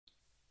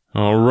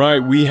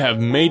Alright, we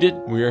have made it.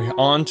 We are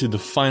on to the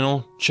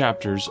final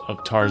chapters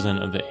of Tarzan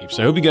of the Apes.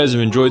 I hope you guys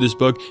have enjoyed this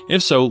book.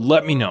 If so,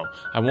 let me know.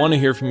 I want to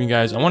hear from you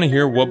guys. I want to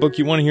hear what book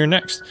you want to hear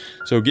next.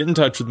 So get in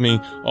touch with me.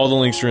 All the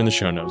links are in the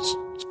show notes.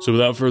 So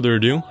without further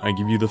ado, I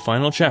give you the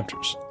final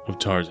chapters of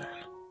Tarzan.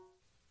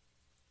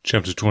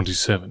 Chapter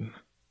 27.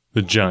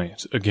 The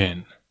Giant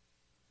Again.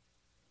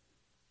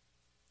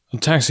 A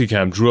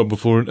taxicab drew up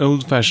before an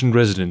old-fashioned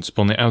residence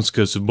upon the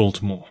outskirts of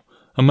Baltimore.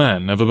 A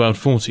man of about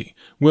 40,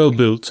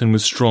 well-built and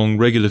with strong,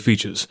 regular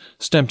features,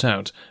 stepped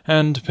out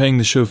and, paying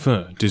the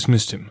chauffeur,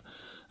 dismissed him.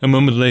 A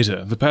moment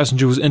later, the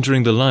passenger was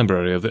entering the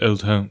library of the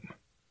old home.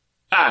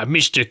 "Ah,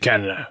 Mr.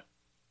 Candler!"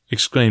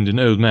 exclaimed an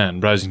old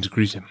man, rising to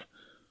greet him.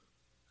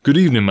 "Good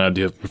evening, my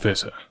dear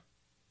Professor,"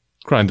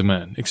 cried the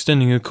man,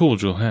 extending a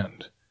cordial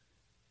hand.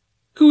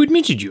 "Who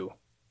admitted you?"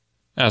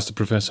 asked the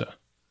Professor.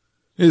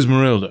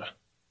 "Esmeralda."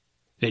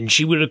 "Then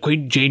she will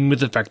acquaint Jane with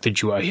the fact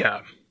that you are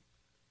here,"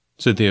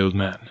 said the old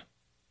man.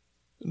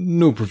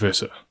 "No,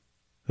 Professor,"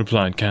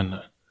 replied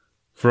Candler,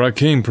 "for I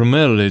came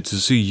primarily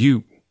to see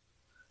you."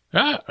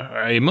 "Ah,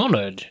 I am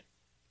honored,"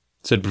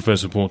 said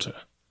Professor Porter.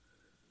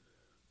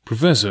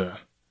 "Professor,"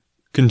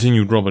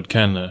 continued Robert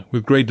Candler,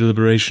 with great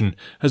deliberation,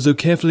 as though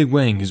carefully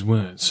weighing his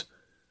words,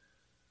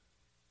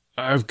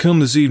 "I have come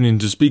this evening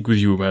to speak with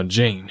you about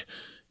Jane.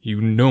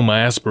 You know my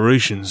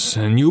aspirations,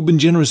 and you have been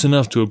generous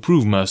enough to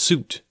approve my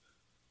suit."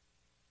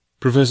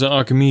 Professor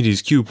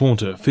Archimedes Q.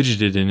 Porter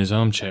fidgeted in his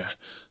armchair.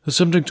 The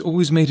subject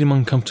always made him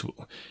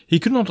uncomfortable. He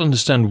could not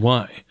understand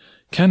why.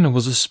 Candler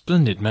was a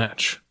splendid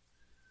match.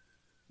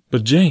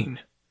 "But Jane,"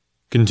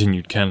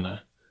 continued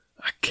Candler,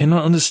 "I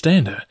cannot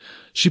understand her.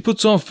 She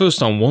puts off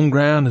first on one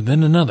ground and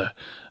then another.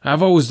 I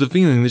have always the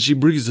feeling that she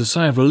breathes a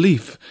sigh of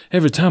relief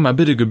every time I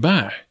bid her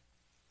goodbye."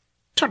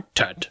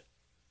 "Tut-tut,"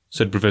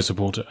 said Professor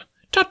Porter.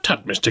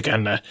 "Tut-tut, Mr.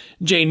 Candler.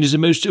 Jane is a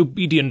most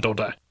obedient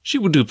daughter. She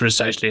will do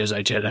precisely as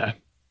I tell her."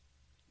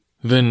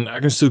 "Then I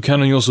can still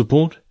count on your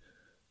support?"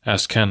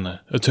 asked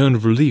Candler, a tone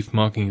of relief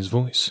marking his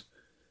voice.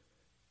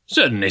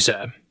 "Certainly,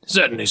 sir.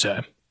 Certainly,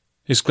 sir,"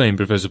 exclaimed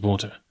Professor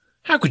Porter.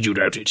 "How could you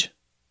doubt it?"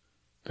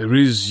 "There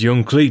is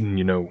young Clayton,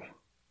 you know,"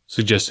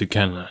 suggested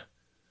Candler.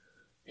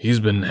 "He's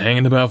been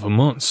hanging about for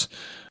months.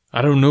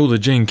 I don't know that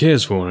Jane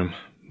cares for him,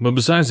 but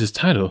besides his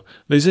title,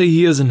 they say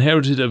he has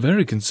inherited a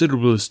very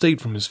considerable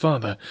estate from his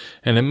father,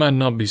 and it might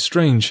not be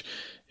strange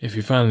if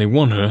he finally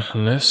won her,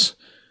 unless—"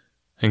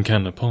 and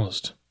Candler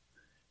paused.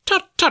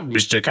 "Tut-tut,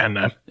 Mr.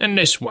 Candler.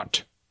 Unless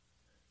what?"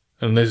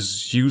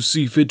 "Unless you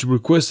see fit to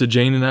request that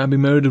Jane and I be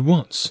married at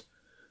once,"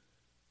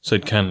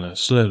 said Candler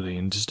slowly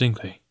and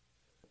distinctly.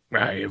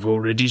 "I have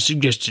already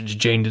suggested to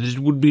Jane that it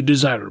would be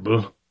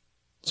desirable,"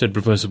 said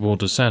Professor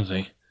Porter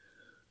sadly.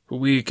 "but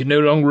we can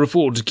no longer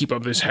afford to keep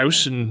up this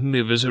house and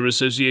live as her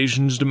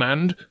associations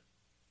demand."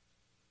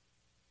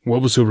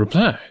 "What was her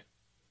reply?"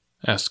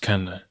 asked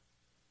Candler.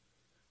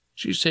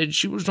 "She said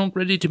she was not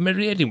ready to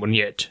marry anyone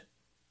yet,"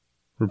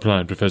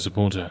 replied Professor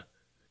Porter,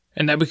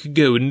 "and that we could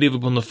go and live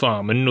upon the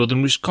farm in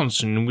northern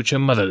Wisconsin in which her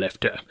mother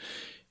left her.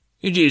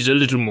 It is a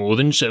little more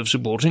than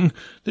self-supporting.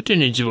 The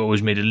tenants have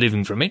always made a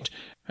living from it,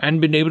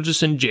 and been able to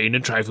send Jane a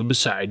trifle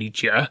beside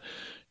each year.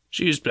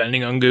 She is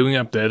planning on going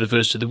up there the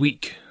first of the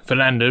week.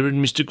 Philander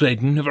and Mr.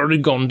 Clayton have already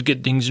gone to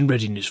get things in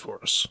readiness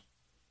for us."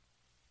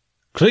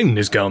 "Clayton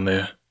has gone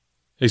there!"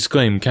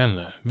 exclaimed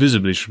Candler,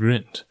 visibly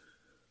chagrined.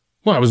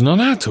 "Why was not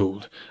I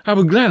told? I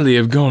would gladly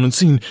have gone and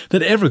seen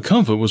that every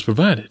comfort was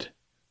provided."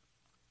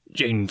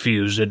 "Jane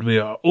feels that we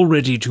are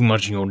already too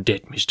much in your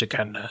debt, Mr.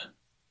 Candler,"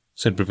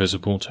 said Professor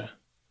Porter.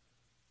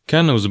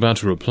 Candler was about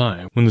to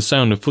reply when the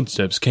sound of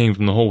footsteps came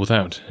from the hall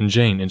without, and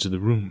Jane entered the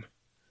room.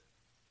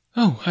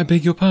 "Oh, I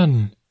beg your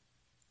pardon,"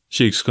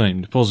 she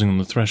exclaimed, pausing on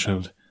the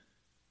threshold.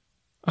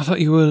 "I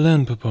thought you were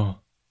alone, Papa."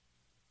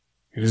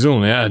 "It is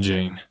only I,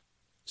 Jane,"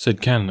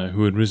 said Candler,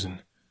 who had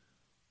risen.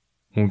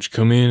 "Won't you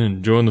come in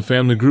and join the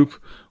family group?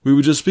 We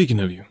were just speaking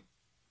of you."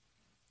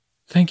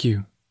 "Thank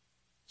you,"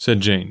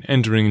 said Jane,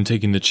 entering and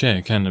taking the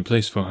chair Candler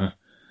placed for her.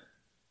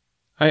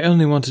 "I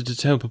only wanted to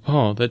tell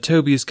Papa that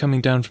Toby is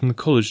coming down from the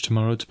college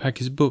tomorrow to pack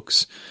his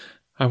books.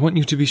 I want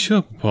you to be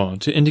sure, Papa,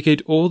 to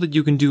indicate all that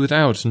you can do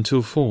without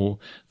until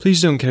fall.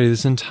 Please don't carry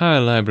this entire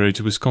library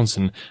to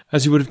Wisconsin,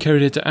 as you would have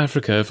carried it to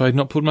Africa if I had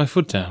not put my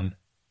foot down."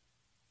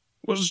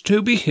 "Was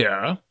Toby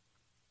here?"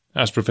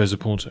 asked Professor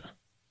Porter.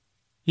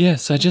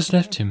 Yes, I just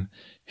left him.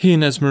 He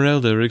and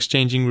Esmeralda are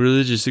exchanging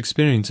religious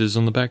experiences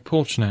on the back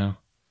porch now.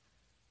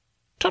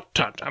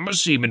 "Tut-tut, I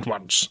must see him at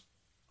once,"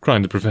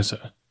 cried the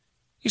Professor.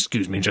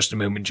 "Excuse me just a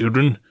moment,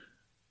 children."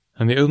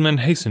 And the old man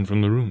hastened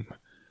from the room.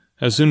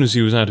 As soon as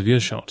he was out of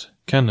earshot,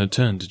 Candler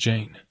turned to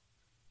Jane.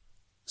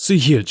 "See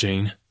here,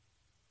 Jane,"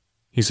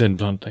 he said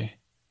bluntly.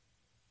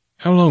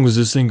 "How long is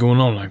this thing going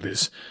on like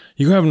this?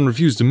 You haven't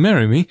refused to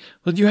marry me,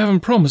 but you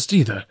haven't promised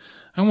either.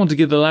 I want to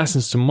get the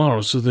license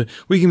tomorrow so that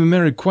we can be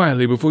married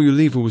quietly before you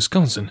leave for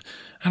Wisconsin.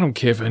 I don't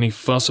care for any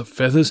fuss or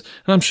feathers,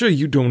 and I'm sure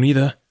you don't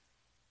either."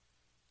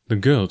 The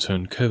girl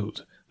turned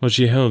cold, but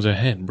she held her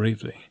head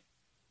bravely.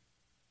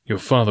 "Your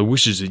father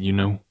wishes it, you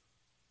know,"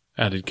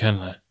 added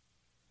Candler.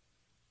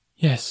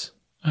 "Yes,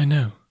 I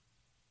know,"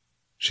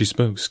 She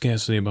spoke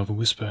scarcely above a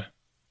whisper.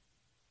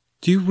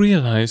 "Do you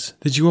realize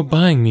that you are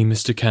buying me,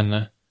 Mr.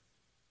 Candler?"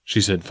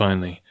 she said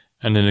finally,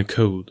 and in a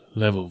cold,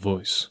 level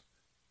voice.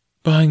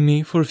 "Buying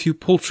me for a few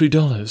paltry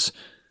dollars.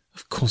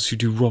 Of course you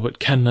do, Robert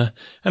Candler,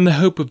 and the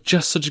hope of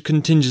just such a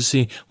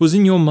contingency was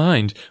in your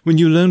mind when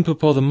you loaned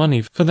Papa the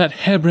money for that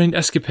harebrained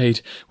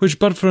escapade, which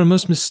but for a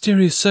most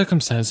mysterious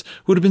circumstance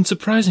would have been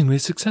surprisingly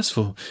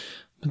successful.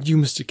 But you,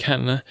 Mr.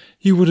 Candler,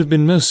 you would have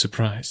been most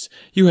surprised.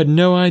 You had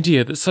no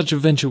idea that such a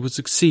venture would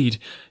succeed.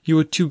 You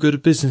were too good a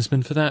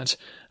businessman for that,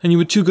 and you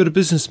were too good a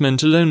businessman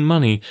to loan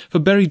money for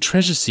buried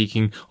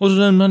treasure-seeking, or to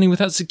loan money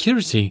without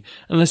security,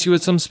 unless you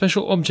had some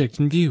special object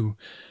in view.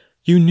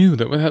 You knew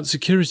that without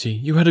security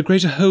you had a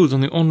greater hold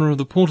on the honour of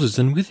the Porters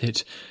than with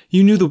it.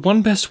 You knew the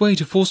one best way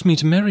to force me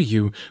to marry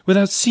you,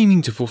 without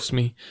seeming to force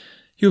me.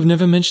 You have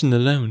never mentioned the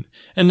loan,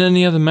 and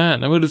any other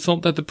man I would have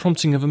thought that the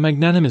prompting of a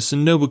magnanimous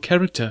and noble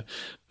character.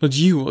 But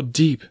you are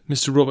deep,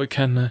 Mr. Robert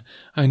Candler.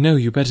 I know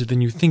you better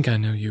than you think I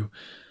know you.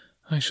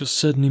 I shall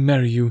certainly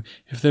marry you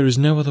if there is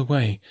no other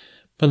way,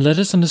 but let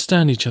us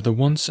understand each other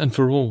once and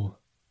for all."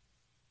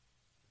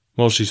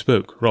 While she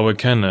spoke, Robert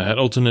Candler had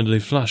alternately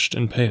flushed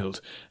and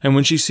paled, and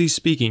when she ceased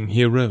speaking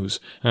he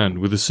arose, and,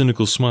 with a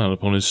cynical smile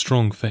upon his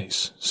strong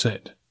face,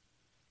 said,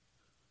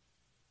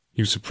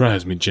 "You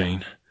surprise me,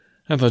 Jane.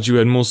 I thought you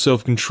had more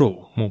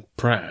self-control, more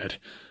pride.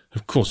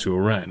 Of course you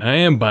were right. I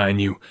am buying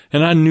you,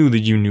 and I knew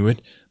that you knew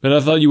it, but I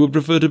thought you would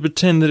prefer to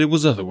pretend that it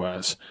was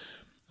otherwise.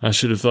 I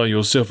should have thought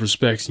your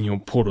self-respect and your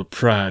Porter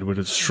pride would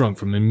have shrunk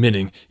from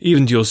admitting,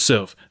 even to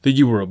yourself, that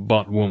you were a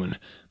bought woman.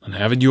 And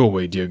have it your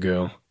way, dear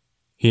girl,"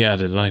 he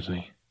added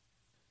lightly.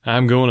 "I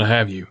am going to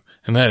have you,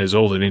 and that is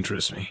all that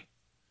interests me."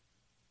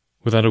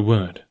 Without a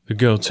word, the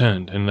girl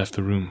turned and left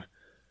the room.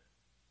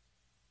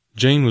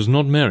 Jane was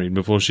not married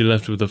before she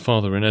left with her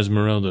father and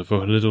Esmeralda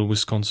for her little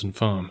Wisconsin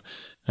farm,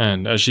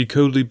 and as she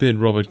coldly bid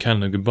Robert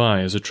Candler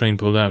goodbye as the train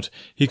pulled out,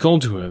 he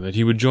called to her that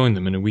he would join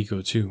them in a week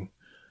or two.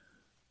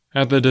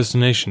 At their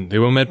destination they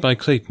were met by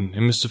Clayton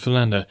and Mr.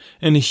 Philander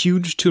in a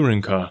huge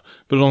touring car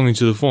belonging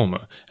to the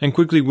former, and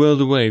quickly whirled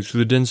away through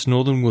the dense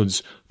northern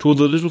woods toward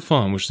the little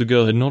farm which the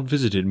girl had not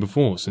visited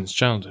before since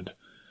childhood.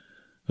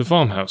 The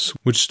farmhouse,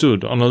 which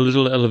stood on a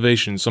little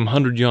elevation some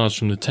 100 yards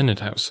from the tenant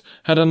house,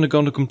 had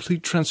undergone a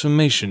complete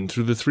transformation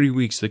through the 3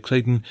 weeks that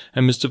Clayton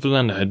and Mr.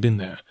 Philander had been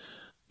there.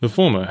 The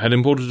former had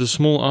imported a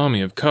small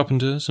army of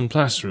carpenters and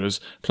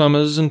plasterers,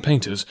 plumbers and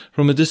painters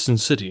from a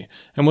distant city,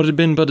 and what had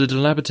been but a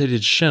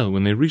dilapidated shell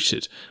when they reached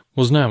it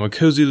was now a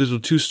cosy little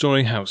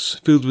 2-story house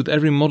filled with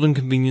every modern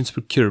convenience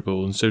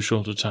procurable in so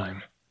short a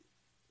time.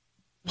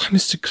 "Why,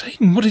 Mr.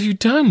 Clayton, what have you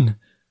done?"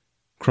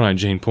 cried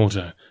Jane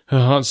Porter, her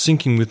heart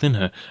sinking within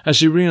her as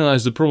she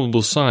realized the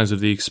probable size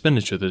of the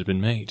expenditure that had been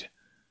made.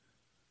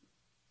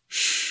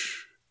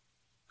 "Shh,"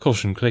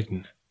 cautioned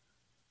Clayton.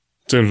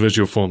 "Don't let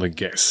your father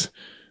guess.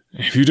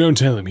 If you don't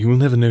tell him, he will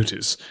never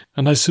notice,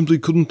 and I simply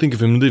couldn't think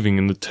of him living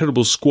in the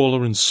terrible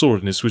squalor and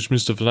sordidness which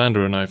Mr.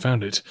 Philander and I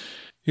found it.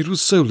 It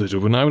was so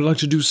little, and I would like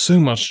to do so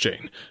much,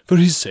 Jane. For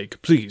his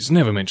sake, please,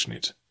 never mention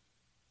it."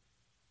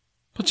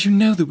 "But you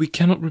know that we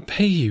cannot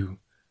repay you,"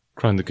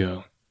 cried the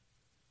girl.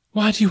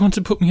 "Why do you want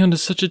to put me under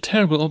such a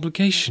terrible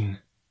obligation?"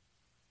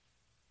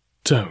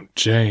 "Don't,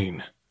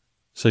 Jane,"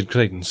 said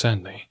Clayton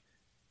sadly.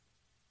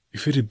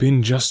 "If it had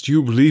been just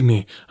you, believe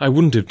me, I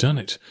wouldn't have done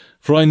it,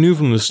 for I knew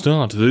from the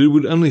start that it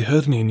would only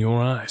hurt me in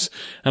your eyes,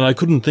 and I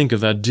couldn't think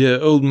of that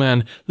dear old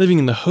man living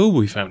in the hole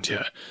we found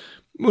here.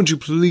 Won't you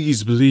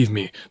please believe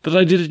me that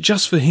I did it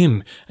just for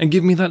him, and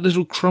give me that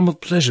little crumb of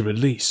pleasure at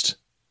least?"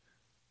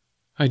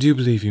 "I do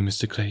believe you,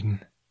 Mr.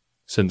 Clayton,"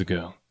 said the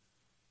girl,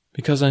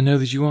 "because I know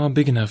that you are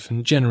big enough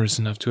and generous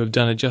enough to have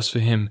done it just for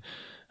him,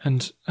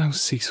 and, oh,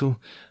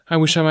 Cecil, I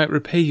wish I might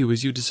repay you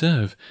as you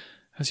deserve,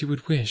 as you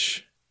would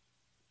wish."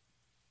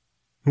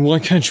 "Why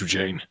can't you,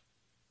 Jane?"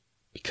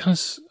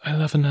 "Because I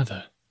love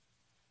another."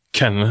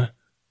 "Candler?"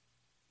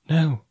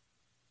 "No."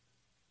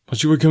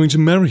 "But you were going to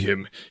marry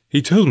him.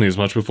 He told me as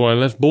much before I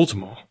left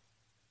Baltimore."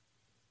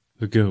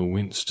 The girl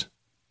winced.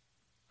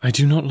 "I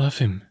do not love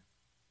him,"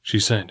 she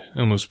said,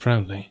 almost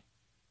proudly.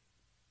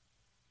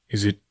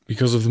 "Is it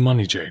because of the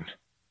money, Jane?"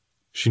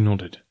 She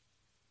nodded.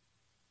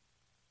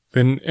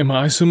 "Then am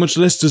I so much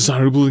less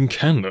desirable than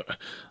Candler?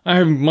 I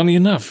have money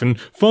enough, and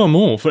far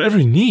more, for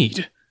every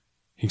need,"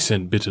 he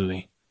said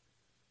bitterly.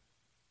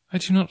 "I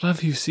do not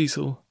love you,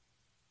 Cecil,"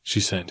 she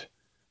said,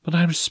 "but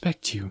I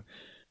respect you.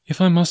 If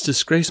I must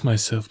disgrace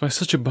myself by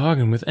such a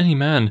bargain with any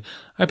man,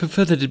 I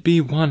prefer that it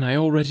be one I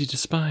already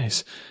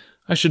despise.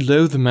 I should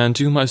loathe the man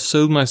to whom I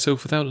sold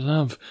myself without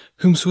love,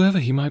 whomsoever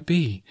he might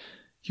be.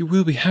 You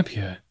will be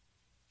happier,"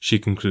 she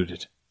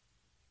concluded,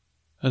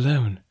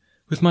 "alone,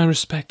 with my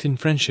respect and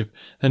friendship,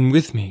 than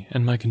with me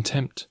and my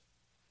contempt."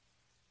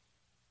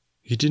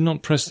 He did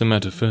not press the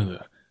matter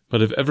further,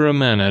 but if ever a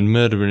man had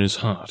murder in his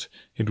heart,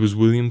 it was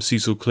William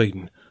Cecil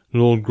Clayton,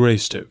 Lord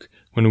Greystoke,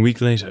 when a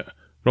week later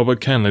Robert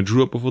Candler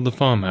drew up before the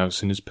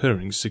farmhouse in his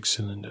purring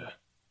 6-cylinder.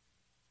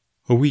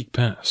 A week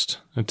passed,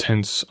 a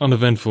tense,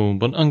 uneventful,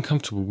 but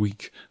uncomfortable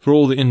week for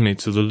all the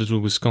inmates of the little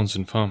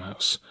Wisconsin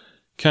farmhouse.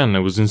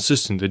 Candler was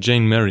insistent that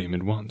Jane marry him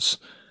at once.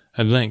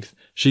 At length,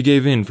 she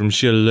gave in from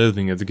sheer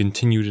loathing at the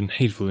continued and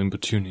hateful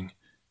importuning.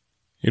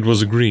 It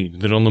was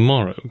agreed that on the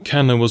morrow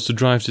Candler was to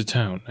drive to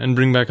town and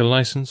bring back a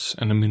license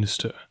and a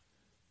minister.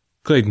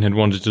 Clayton had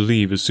wanted to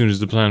leave as soon as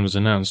the plan was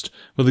announced,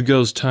 but the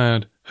girl's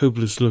tired,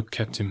 hopeless look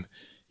kept him.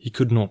 He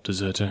could not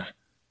desert her.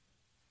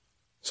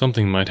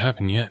 Something might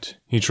happen yet,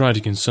 he tried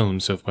to console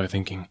himself by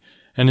thinking,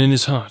 and in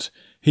his heart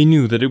he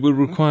knew that it would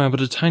require but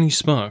a tiny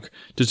spark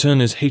to turn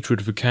his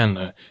hatred for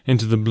Candler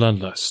into the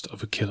bloodlust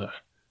of a killer.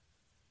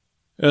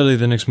 Early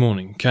the next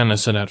morning, Candler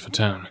set out for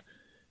town.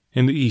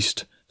 In the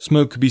east,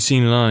 smoke could be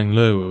seen lying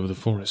low over the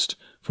forest,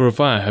 for a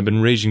fire had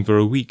been raging for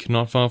a week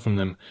not far from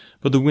them,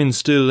 but the wind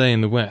still lay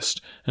in the west,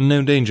 and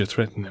no danger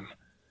threatened them.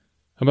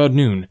 About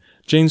noon,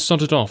 Jane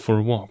started off for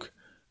a walk.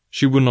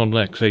 She would not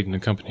let Clayton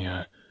accompany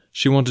her.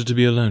 She wanted to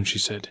be alone, she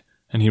said,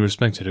 and he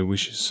respected her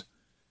wishes.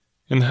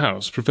 In the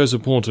house, Professor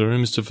Porter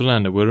and Mr.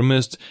 Philander were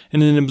immersed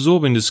in an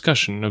absorbing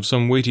discussion of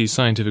some weighty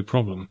scientific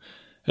problem.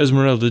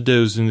 Esmeralda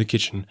dozed in the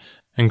kitchen,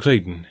 and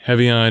Clayton,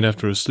 heavy-eyed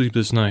after a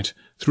sleepless night,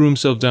 threw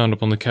himself down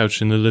upon the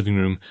couch in the living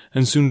room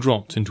and soon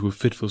dropped into a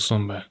fitful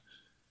slumber.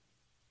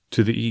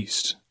 To the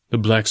east, the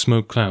black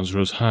smoke clouds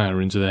rose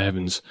higher into the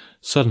heavens.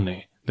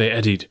 Suddenly, they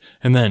eddied,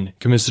 and then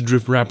commenced to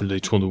drift rapidly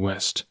toward the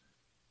west.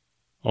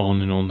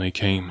 On and on they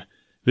came.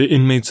 The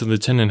inmates of the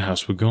tenant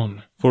house were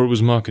gone, for it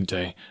was market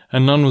day,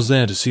 and none was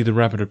there to see the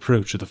rapid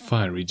approach of the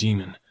fiery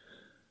demon.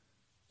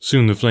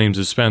 Soon the flames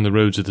had spanned the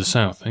road to the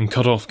south and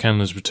cut off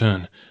Candler's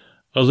return.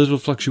 A little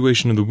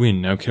fluctuation of the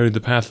wind now carried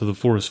the path of the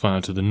forest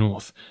fire to the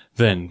north,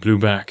 then blew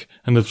back,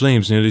 and the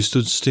flames nearly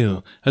stood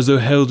still, as though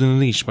held in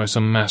leash by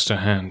some master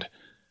hand.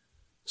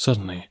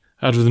 Suddenly,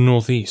 out of the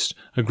northeast,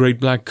 a great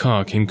black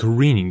car came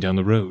careening down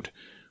the road.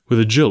 With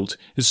a jolt,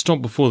 it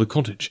stopped before the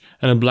cottage,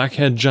 and a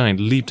black-haired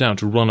giant leaped out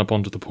to run up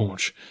onto the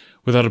porch.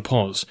 Without a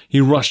pause, he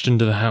rushed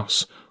into the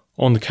house.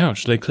 On the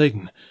couch lay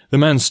Clayton. The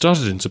man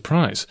started in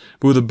surprise,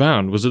 but with a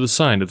bound was at the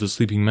side of the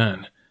sleeping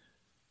man.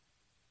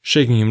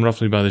 Shaking him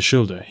roughly by the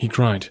shoulder, he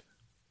cried,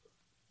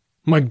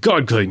 "My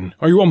God, Clayton,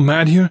 are you all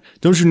mad here?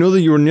 Don't you know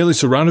that you are nearly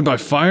surrounded by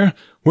fire?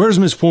 Where is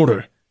Miss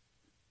Porter?"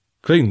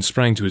 Clayton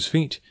sprang to his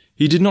feet.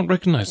 He did not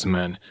recognize the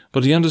man,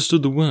 but he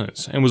understood the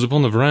words, and was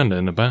upon the veranda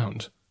in a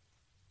bound.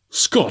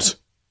 "Scott!"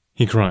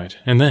 he cried,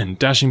 and then,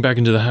 dashing back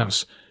into the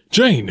house,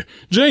 "Jane!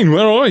 Jane,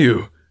 where are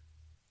you?"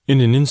 In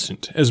an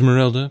instant,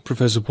 Esmeralda,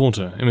 Professor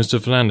Porter, and Mr.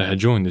 Philander had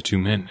joined the two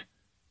men.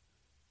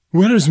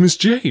 "Where is Miss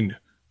Jane?"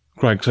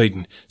 cried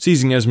Clayton,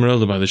 seizing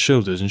Esmeralda by the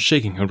shoulders and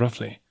shaking her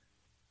roughly.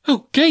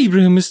 "Oh,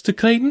 Gabriel, Mr.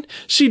 Clayton,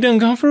 she done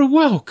gone for a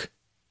walk."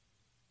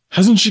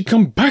 "Hasn't she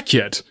come back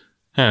yet?"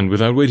 And,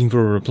 without waiting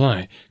for a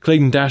reply,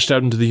 Clayton dashed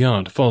out into the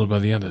yard, followed by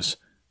the others.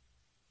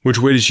 "Which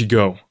way did she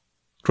go?"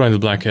 cried the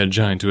black-haired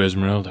giant to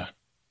Esmeralda.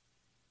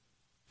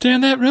 "Down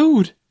that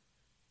road,"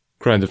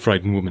 cried the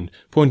frightened woman,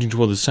 pointing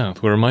toward the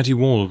south, where a mighty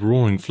wall of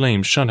roaring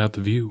flames shut out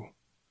the view.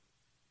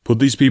 "Put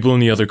these people in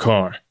the other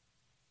car,"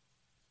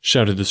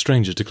 shouted the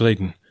stranger to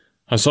Clayton.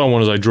 "I saw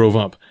one as I drove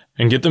up,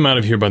 and get them out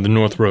of here by the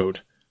north road.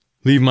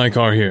 Leave my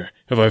car here.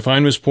 If I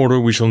find Miss Porter,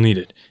 we shall need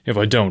it. If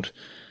I don't,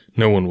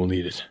 no one will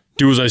need it.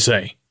 Do as I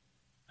say."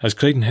 As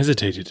Clayton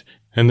hesitated,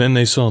 and then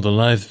they saw the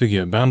lithe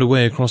figure bound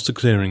away across the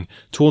clearing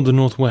toward the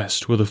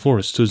northwest, where the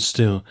forest stood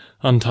still,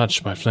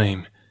 untouched by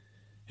flame.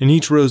 In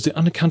each rose the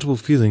unaccountable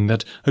feeling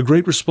that a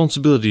great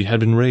responsibility had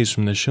been raised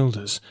from their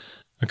shoulders,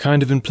 a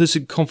kind of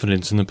implicit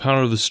confidence in the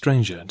power of the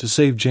stranger to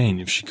save Jane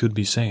if she could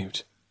be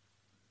saved.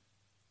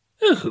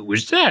 "Who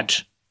was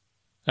that?"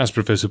 asked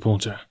Professor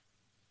Porter.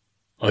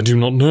 "I do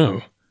not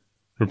know,"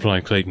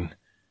 replied Clayton.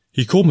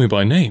 "He called me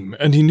by name,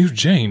 and he knew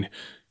Jane,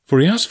 for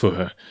he asked for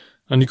her,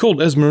 and he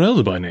called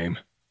Esmeralda by name."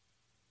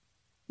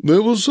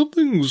 "There was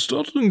something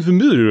startlingly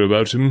familiar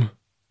about him,"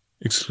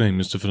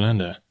 exclaimed Mr.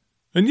 Philander.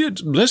 "And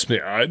yet, bless me,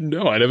 I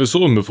never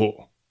saw him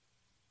before."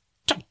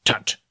 "Tut,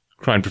 tut,"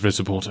 cried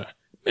Professor Porter.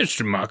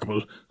 "Most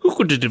remarkable. Who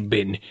could it have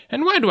been,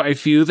 and why do I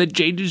feel that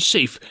Jane is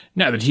safe,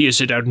 now that he has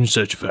set out in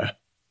search of her?"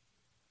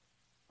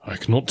 "I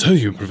cannot tell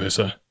you,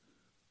 Professor,"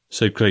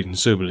 said Clayton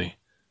soberly.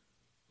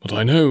 "But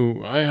I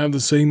know I have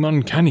the same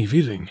uncanny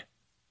feeling."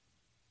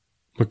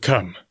 "But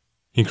come,"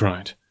 he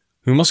cried.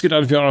 "We must get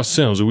out of here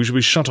ourselves, or we shall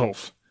be shut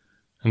off."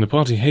 And the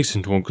party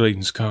hastened toward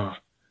Clayton's car.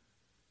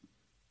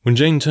 When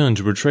Jane turned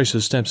to retrace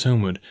her steps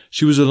homeward,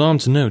 she was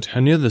alarmed to note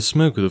how near the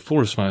smoke of the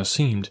forest fire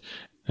seemed,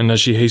 and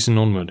as she hastened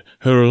onward,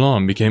 her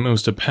alarm became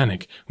almost a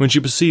panic when she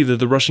perceived that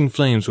the rushing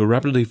flames were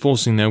rapidly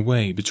forcing their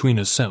way between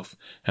herself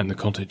and the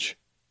cottage.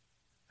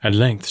 At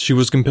length she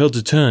was compelled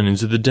to turn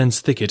into the dense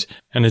thicket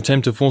and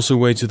attempt to force her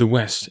way to the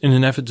west in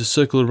an effort to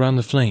circle around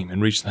the flame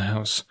and reach the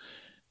house.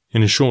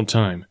 In a short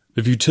time,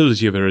 the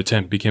futility of her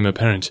attempt became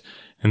apparent,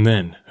 and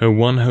then her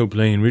one hope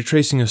lay in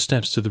retracing her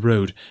steps to the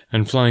road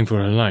and flying for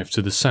her life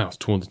to the south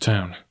toward the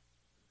town.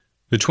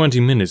 The 20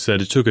 minutes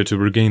that it took her to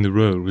regain the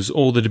road was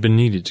all that had been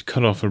needed to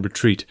cut off her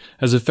retreat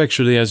as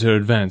effectually as her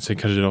advance had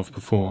cut it off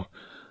before.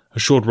 A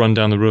short run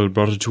down the road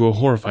brought her to a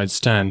horrified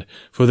stand,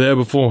 for there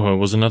before her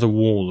was another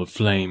wall of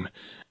flame,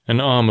 An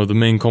arm of the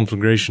main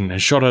conflagration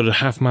had shot out a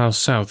half-mile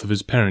south of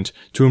its parent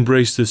to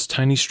embrace this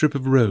tiny strip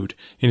of road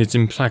in its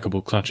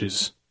implacable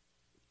clutches.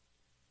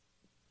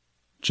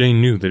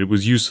 Jane knew that it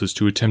was useless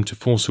to attempt to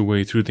force her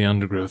way through the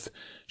undergrowth.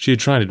 She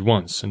had tried it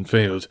once and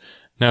failed.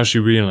 Now she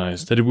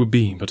realized that it would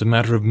be but a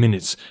matter of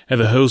minutes ere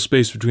the whole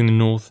space between the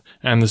north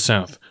and the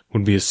south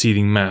would be a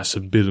seething mass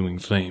of billowing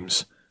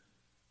flames.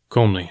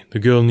 Calmly, the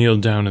girl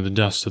kneeled down in the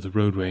dust of the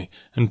roadway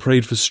and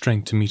prayed for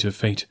strength to meet her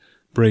fate,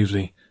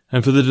 bravely,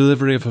 and for the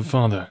delivery of her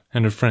father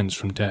and her friends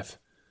from death.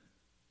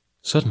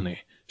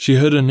 Suddenly, she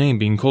heard her name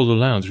being called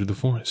aloud through the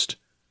forest.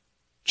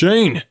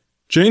 "Jane!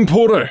 Jane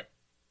Porter!"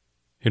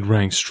 It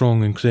rang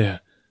strong and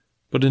clear,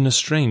 but in a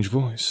strange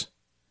voice.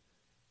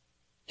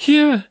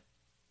 "Here!"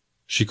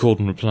 she called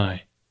in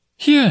reply.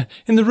 "Here,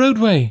 in the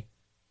roadway!"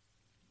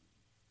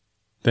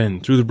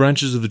 Then, through the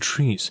branches of the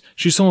trees,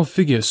 she saw a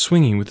figure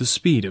swinging with the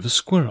speed of a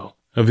squirrel.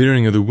 A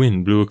veering of the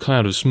wind blew a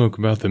cloud of smoke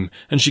about them,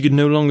 and she could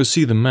no longer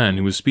see the man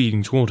who was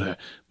speeding toward her,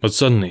 but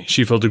suddenly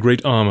she felt a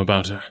great arm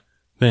about her.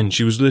 Then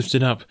she was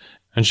lifted up,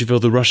 and she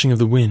felt the rushing of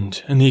the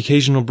wind and the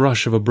occasional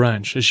brush of a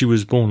branch as she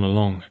was borne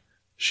along.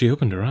 She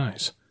opened her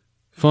eyes.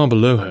 Far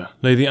below her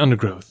lay the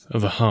undergrowth of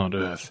the hard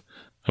earth.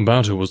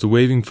 About her was the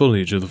waving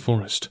foliage of the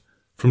forest.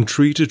 From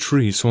tree to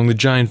tree swung the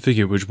giant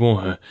figure which bore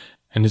her,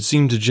 and it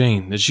seemed to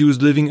Jane that she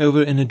was living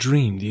over in a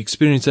dream the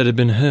experience that had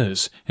been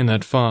hers in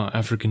that far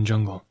African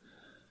jungle.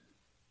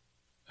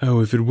 Oh,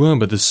 if it were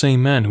but the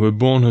same man who had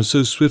borne her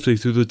so swiftly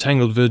through the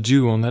tangled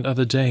verdure on that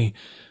other day!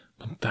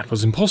 But that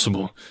was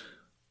impossible.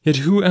 Yet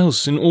who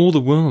else in all the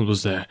world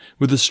was there,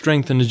 with the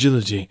strength and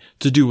agility,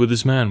 to do what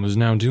this man was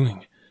now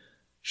doing?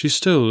 She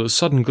stole a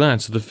sudden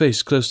glance at the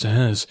face close to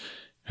hers,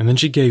 and then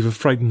she gave a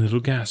frightened little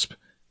gasp.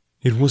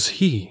 It was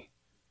he.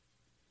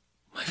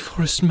 "My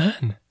forest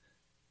man,"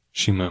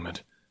 she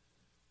murmured.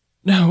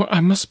 "No, I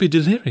must be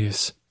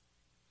delirious."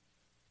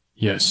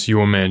 "Yes,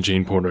 you are mad,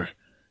 Jane Porter.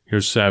 Your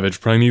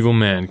savage, primeval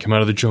man come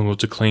out of the jungle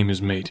to claim his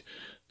mate,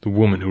 the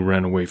woman who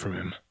ran away from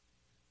him,"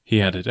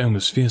 he added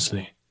almost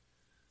fiercely.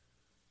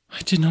 "I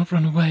did not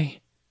run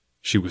away,"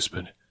 she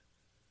whispered.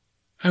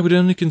 "I would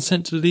only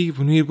consent to leave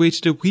when we had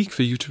waited a week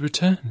for you to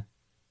return."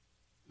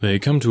 They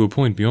had come to a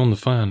point beyond the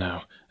fire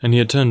now, and he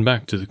had turned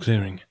back to the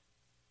clearing.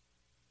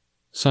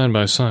 Side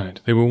by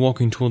side, they were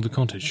walking toward the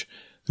cottage.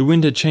 The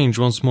wind had changed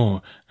once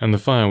more, and the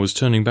fire was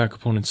turning back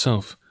upon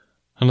itself.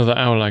 Another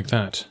hour like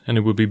that, and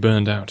it would be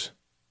burned out.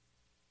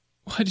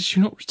 "Why did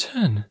you not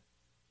return?"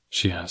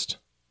 she asked.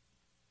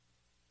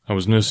 "I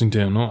was nursing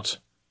Dale Knott.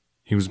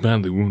 He was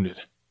badly wounded."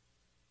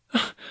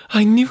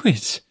 "I knew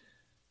it!"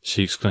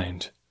 she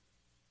exclaimed.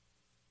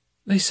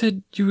 "They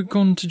said you had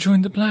gone to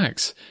join the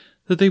blacks,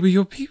 that they were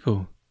your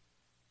people."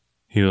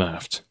 He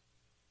laughed.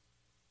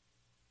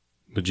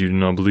 "But you do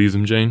not believe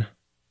them, Jane?"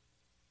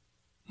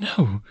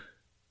 "No.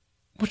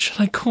 What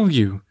shall I call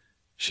you?"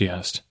 she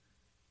asked.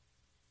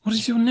 "What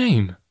is your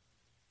name?"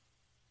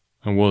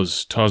 "I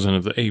was Tarzan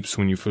of the Apes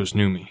when you first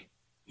knew me,"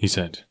 he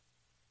said.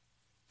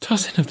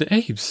 "Tarzan of the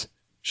Apes?"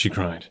 she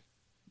cried.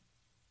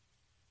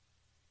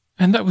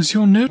 "And that was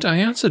your note I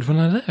answered when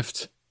I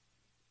left?"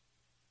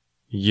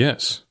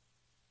 "Yes.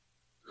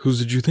 Whose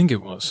did you think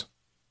it was?"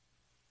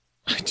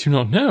 "I do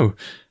not know,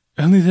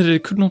 only that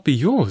it could not be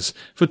yours,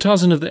 for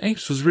Tarzan of the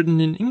Apes was written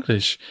in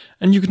English,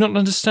 and you could not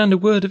understand a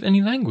word of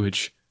any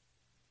language."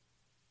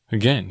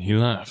 Again he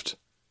laughed.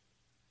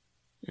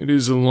 "It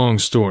is a long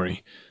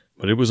story,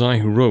 but it was I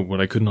who wrote what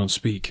I could not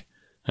speak,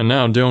 and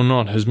now Dale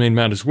Knott has made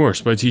matters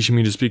worse by teaching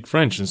me to speak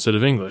French instead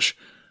of English.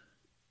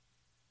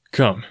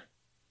 Come,"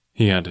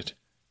 he added,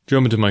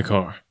 "jump into my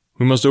car.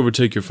 We must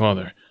overtake your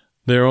father.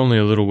 They are only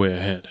a little way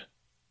ahead."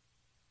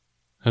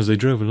 As they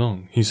drove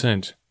along, he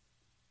said,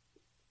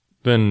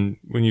 "Then,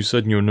 when you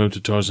said in your note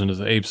to Tarzan of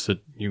the Apes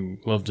that you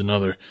loved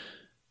another,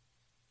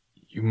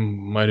 you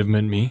might have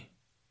meant me?"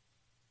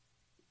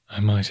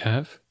 "I might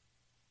have,"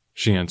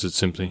 she answered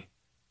simply.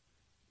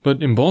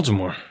 "But in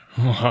Baltimore,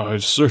 oh, how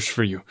I've searched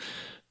for you.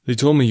 They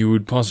told me you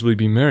would possibly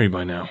be married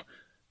by now,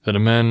 that a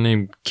man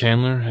named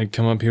Candler had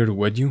come up here to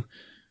wed you.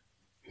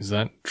 Is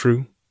that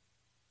true?"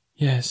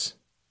 "Yes."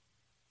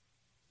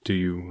 "Do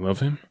you love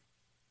him?"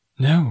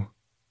 "No."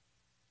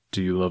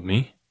 "Do you love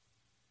me?"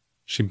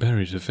 She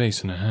buried her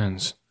face in her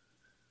hands.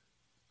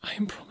 "I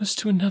am promised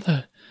to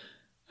another.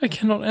 I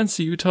cannot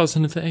answer you,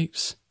 Tarzan of the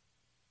Apes,"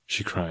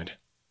 she cried.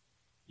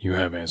 "You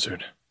have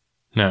answered.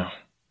 Now,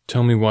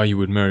 tell me why you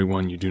would marry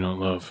one you do not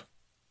love."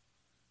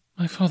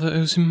 "My father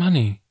owes him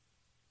money."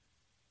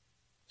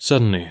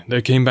 Suddenly,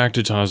 there came back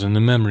to Tarzan the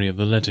memory of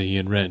the letter he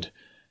had read,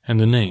 and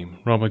the name,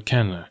 Robert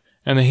Candler,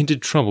 and the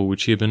hinted trouble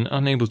which he had been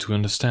unable to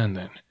understand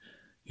then.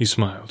 He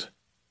smiled.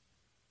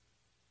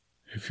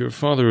 "If your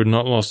father had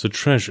not lost the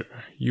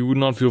treasure, you would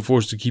not feel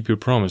forced to keep your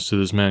promise to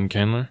this man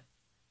Candler?"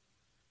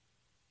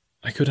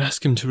 "I could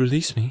ask him to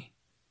release me."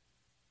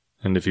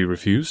 "And if he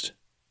refused?"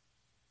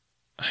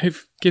 "I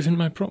have given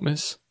my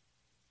promise."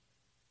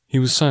 He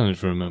was silent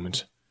for a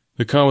moment.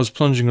 The car was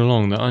plunging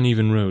along the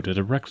uneven road at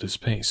a reckless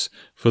pace,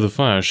 for the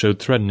fire showed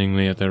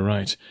threateningly at their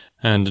right,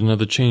 and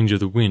another change of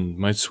the wind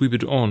might sweep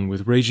it on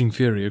with raging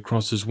fury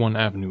across this one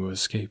avenue of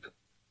escape.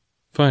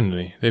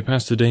 Finally, they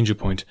passed the danger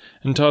point,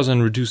 and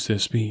Tarzan reduced their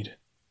speed.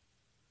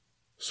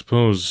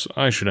 "Suppose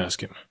I should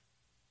ask him,"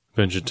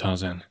 ventured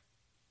Tarzan.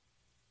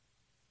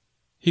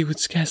 "He would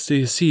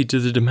scarcely accede to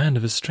the demand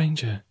of a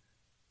stranger,"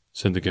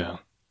 said the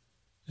girl,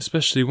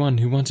 "especially one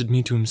who wanted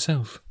me to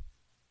himself."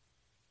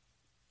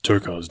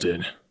 "Turkos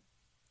did,"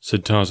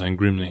 said Tarzan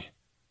grimly.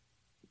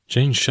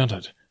 Jane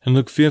shuddered and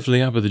looked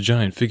fearfully up at the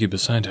giant figure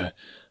beside her,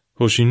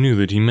 for she knew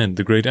that he meant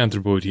the great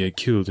anthropoid he had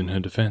killed in her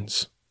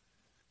defense.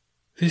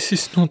 "This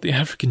is not the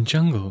African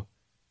jungle,"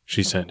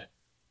 she said.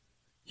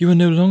 "You are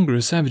no longer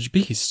a savage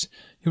beast.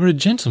 You are a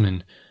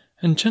gentleman,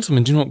 and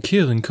gentlemen do not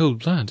kill in cold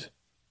blood."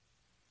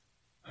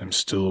 "I'm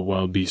still a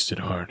wild beast at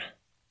heart,"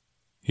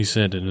 he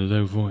said in a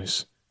low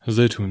voice, as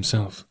though to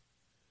himself.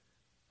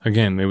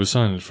 Again they were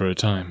silent for a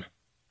time.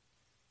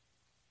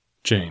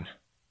 "Jane,"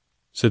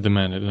 said the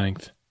man at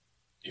length,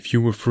 "if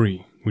you were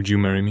free, would you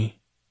marry me?"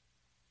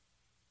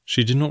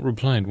 She did not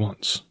reply at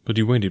once, but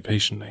he waited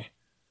patiently.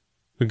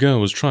 The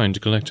girl was trying to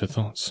collect her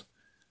thoughts.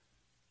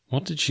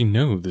 What did she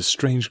know of this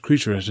strange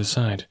creature at her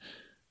side?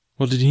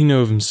 What did he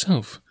know of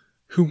himself?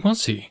 Who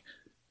was he?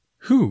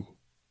 Who?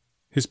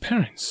 His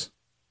parents?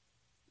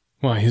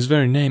 Why, his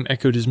very name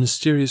echoed his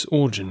mysterious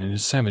origin in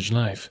his savage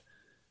life.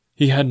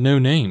 He had no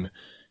name.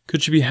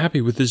 Could she be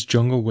happy with this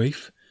jungle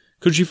waif?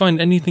 Could she find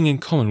anything in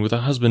common with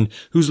a husband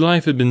whose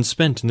life had been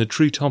spent in the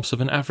tree-tops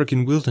of an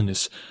African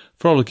wilderness,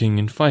 frolicking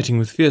and fighting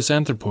with fierce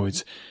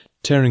anthropoids,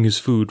 tearing his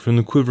food from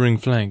the quivering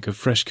flank of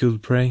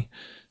fresh-killed prey,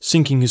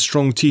 sinking his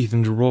strong teeth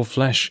into raw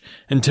flesh,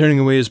 and tearing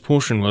away his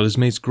portion while his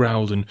mates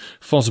growled and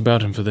fought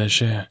about him for their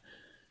share?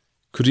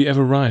 Could he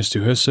ever rise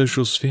to her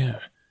social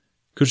sphere?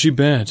 Could she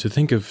bear to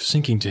think of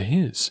sinking to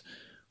his?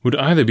 Would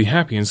either be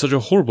happy in such a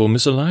horrible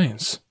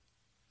misalliance?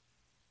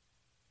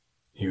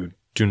 "You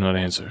do not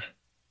answer,"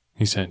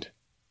 he said.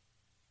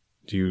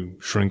 "Do you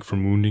shrink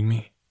from wounding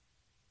me?"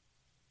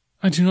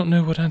 "I do not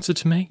know what answer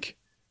to make,"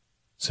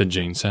 said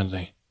Jane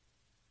sadly.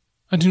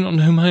 "I do not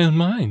know my own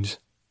mind."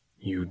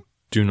 "You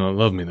do not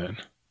love me, then?"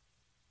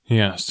 he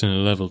asked in a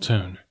level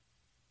tone.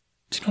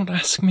 "Do not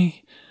ask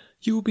me.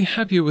 You will be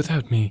happier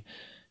without me.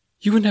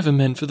 You were never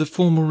meant for the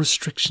formal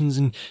restrictions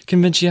and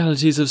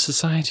conventionalities of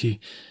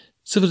society.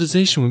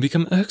 Civilization would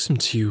become irksome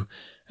to you,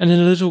 and in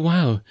a little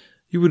while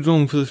you would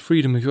long for the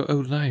freedom of your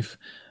old life,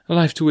 a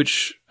life to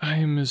which I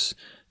am as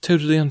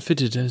totally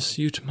unfitted as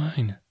you to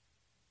mine."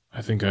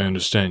 "I think I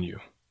understand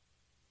you,"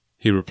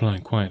 he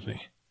replied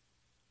quietly.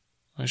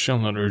 "I shall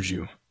not urge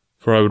you,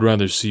 for I would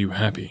rather see you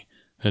happy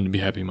than to be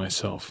happy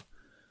myself.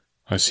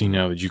 I see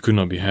now that you could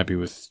not be happy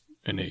with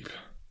an ape."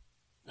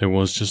 There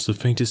was just the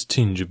faintest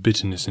tinge of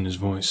bitterness in his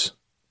voice.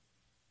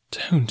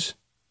 "Don't,"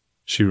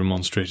 she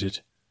remonstrated.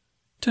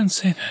 "Don't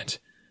say that.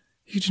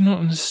 You do not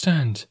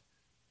understand."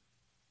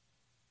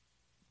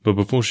 But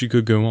before she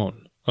could go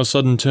on, a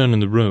sudden turn in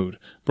the road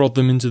brought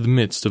them into the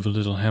midst of a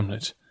little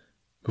hamlet.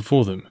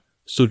 Before them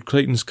stood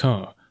Clayton's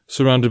car,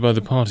 surrounded by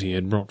the party he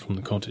had brought from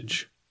the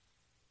cottage.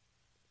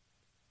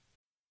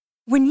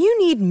 When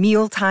you need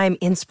mealtime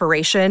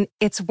inspiration,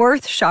 it's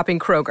worth shopping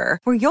Kroger,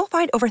 where you'll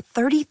find over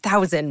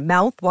 30,000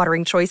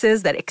 mouth-watering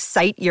choices that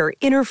excite your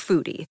inner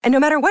foodie. And no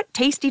matter what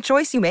tasty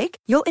choice you make,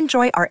 you'll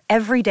enjoy our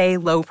everyday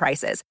low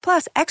prices,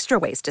 plus extra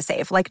ways to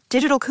save, like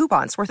digital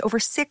coupons worth over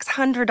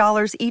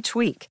 $600 each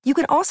week. You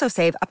can also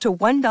save up to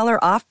 $1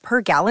 off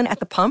per gallon at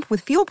the pump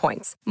with fuel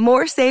points.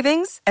 More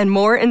savings and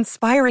more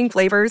inspiring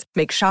flavors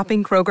make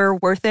shopping Kroger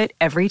worth it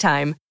every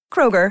time.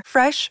 Kroger,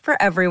 fresh for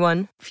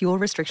everyone. Fuel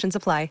restrictions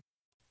apply.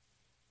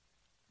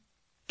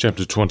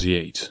 Chapter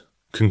 28.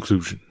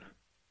 Conclusion.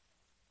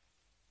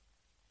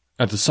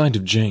 At the sight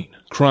of Jane,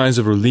 cries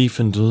of relief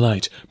and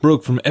delight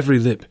broke from every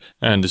lip,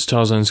 and as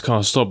Tarzan's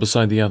car stopped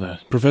beside the other,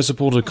 Professor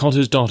Porter caught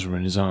his daughter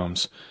in his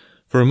arms.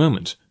 For a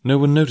moment, no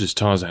one noticed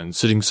Tarzan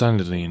sitting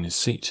silently in his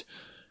seat.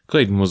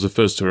 Clayton was the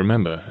first to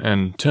remember,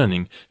 and,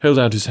 turning, held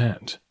out his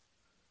hand.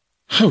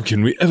 "How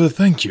can we ever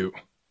thank you?"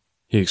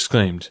 he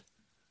exclaimed.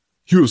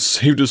 "You have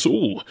saved us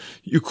all.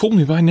 You called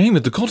me by name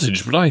at the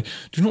cottage, but I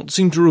do not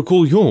seem to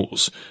recall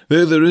yours.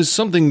 There is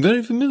something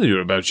very familiar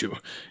about you.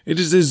 It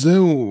is as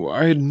though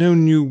I had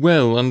known you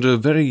well under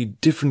very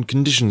different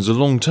conditions a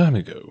long time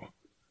ago."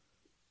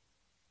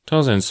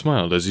 Tarzan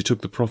smiled as he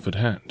took the proffered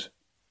hand.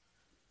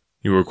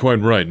 "You are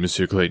quite right,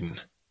 Monsieur Clayton,"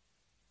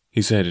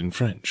 he said in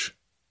French.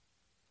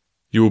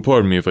 "You will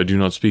pardon me if I do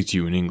not speak to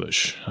you in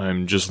English. I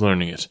am just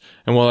learning it,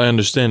 and while I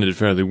understand it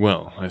fairly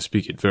well, I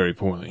speak it very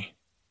poorly."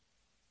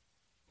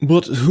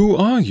 "But who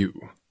are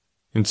you?"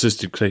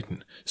 insisted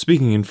Clayton,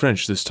 speaking in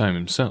French this time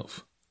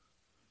himself.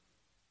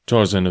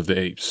 "Tarzan of the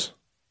Apes."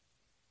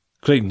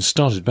 Clayton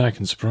started back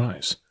in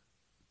surprise.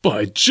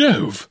 "By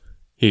Jove!"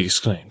 he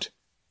exclaimed.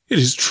 "It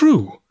is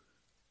true!"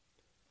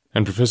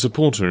 And Professor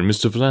Porter and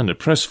Mr. Philander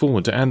pressed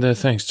forward to add their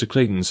thanks to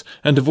Clayton's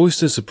and to voice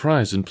their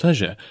surprise and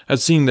pleasure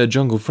at seeing their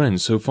jungle friend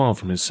so far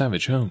from his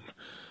savage home.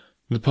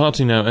 The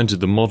party now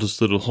entered the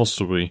modest little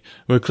hostelry,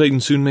 where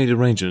Clayton soon made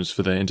arrangements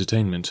for their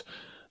entertainment.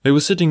 They were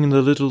sitting in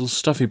the little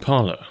stuffy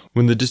parlour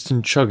when the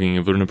distant chugging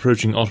of an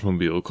approaching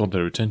automobile caught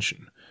their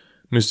attention.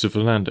 Mr.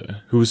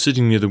 Philander, who was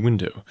sitting near the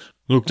window,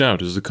 looked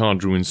out as the car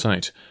drew in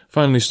sight,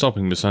 finally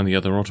stopping beside the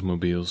other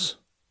automobiles.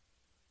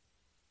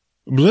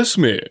 "Bless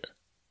me,"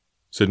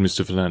 said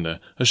Mr. Philander,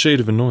 a shade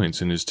of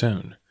annoyance in his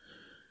tone.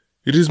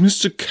 "It is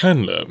Mr.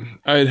 Candler.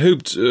 I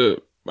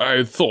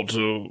had thought,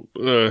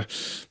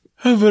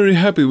 how very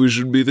happy we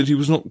should be that he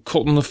was not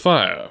caught in the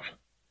fire,"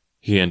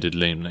 he ended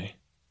lamely.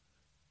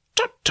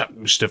 "Tut, tut,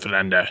 Mr.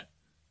 Philander,"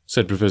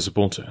 said Professor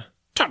Porter.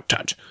 "Tut,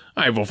 tut.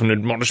 I've often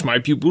admonished my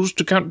pupils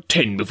to count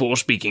 10 before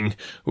speaking.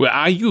 Were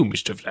I you,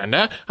 Mr.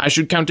 Philander, I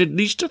should count at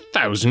least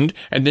 1,000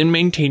 and then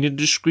maintain a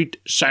discreet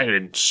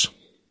silence."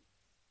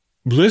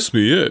 "Bless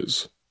me,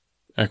 yes,"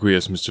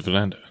 acquiesced Mr.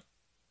 Philander.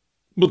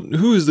 "But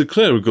who is the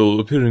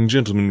clerical-appearing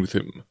gentleman with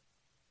him?"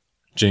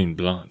 Jane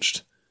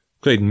blanched.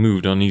 Clayton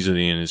moved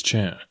uneasily in his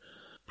chair.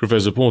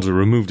 Professor Porter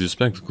removed his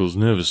spectacles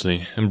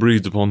nervously and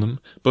breathed upon them,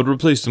 but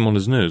replaced them on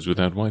his nose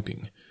without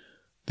wiping.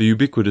 The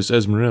ubiquitous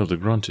Esmeralda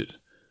grunted.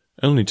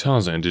 Only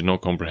Tarzan did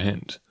not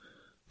comprehend.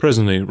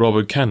 Presently,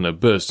 Robert Candler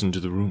burst into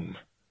the room.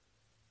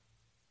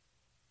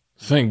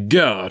 "Thank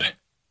God!"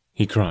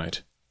 he cried.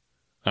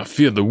 "I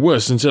feared the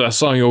worst until I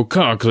saw your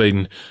car,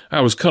 Clayton.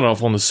 I was cut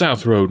off on the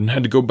south road and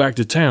had to go back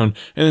to town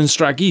and then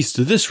strike east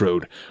to this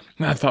road.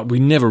 I thought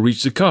we'd never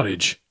reach the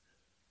cottage."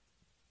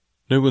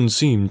 No one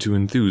seemed to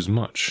enthuse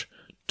much.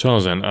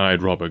 Tarzan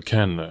eyed Robert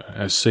Candler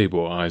as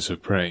Sabor eyes her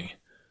prey.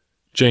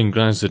 Jane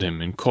glanced at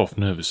him and coughed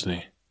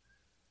nervously.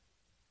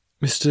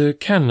 "Mr.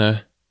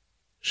 Candler,"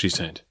 she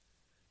said,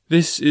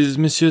 "this is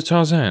Monsieur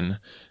Tarzan,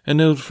 an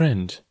old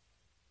friend."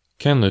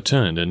 Candler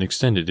turned and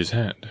extended his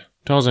hand.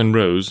 Tarzan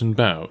rose and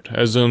bowed,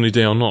 as only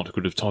D'Arnott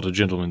could have taught a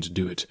gentleman to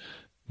do it,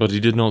 but he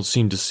did not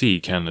seem to see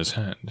Candler's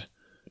hand,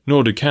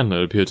 nor did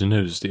Candler appear to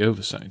notice the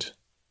oversight.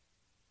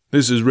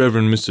 "This is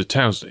Reverend Mr.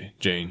 Towsley,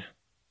 Jane,"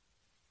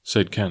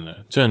 said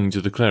Candler, turning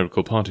to the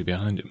clerical party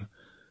behind him.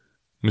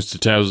 "Mr.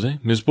 Towsley,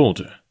 Miss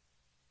Porter."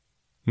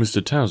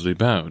 Mr. Towsley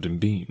bowed and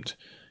beamed.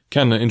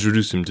 Candler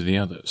introduced him to the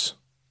others.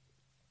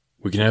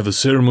 "We can have the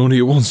ceremony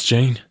at once,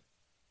 Jane,"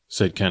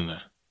 said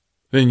Candler.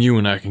 "Then you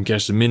and I can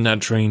catch the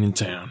midnight train in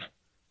town."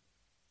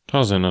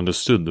 Tarzan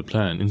understood the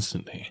plan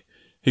instantly.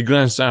 He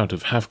glanced out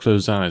of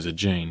half-closed eyes at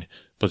Jane,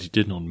 but he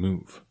did not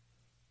move.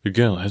 The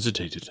girl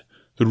hesitated.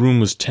 The room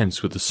was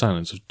tense with the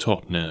silence of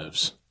taut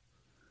nerves.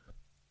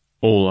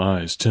 All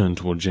eyes turned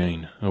toward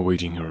Jane,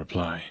 awaiting her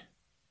reply.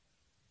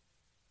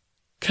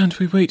 "Can't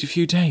we wait a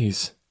few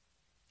days?"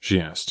 she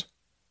asked.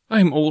 "I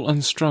am all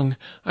unstrung.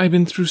 I have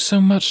been through so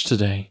much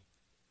today."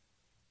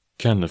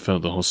 Candler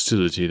felt the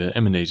hostility that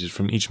emanated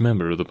from each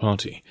member of the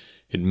party.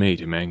 It made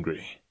him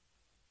angry.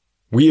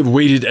 "We have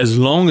waited as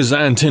long as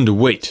I intend to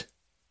wait,"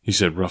 he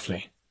said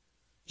roughly.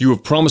 "You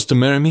have promised to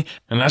marry me,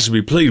 and I shall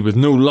be played with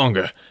no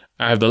longer.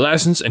 I have the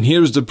license, and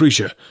here is the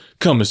preacher.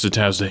 Come, Mr.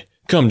 Towsley.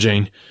 Come,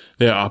 Jane.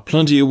 There are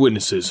plenty of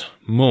witnesses.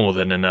 More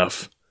than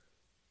enough."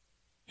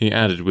 He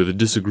added with a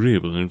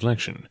disagreeable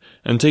inflection,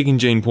 and taking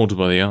Jane Porter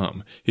by the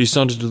arm, he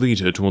started to lead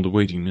her toward the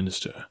waiting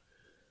minister.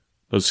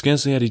 But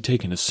scarcely had he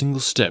taken a single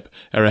step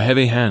ere a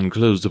heavy hand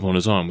closed upon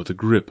his arm with a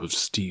grip of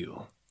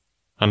steel.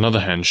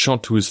 Another hand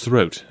shot to his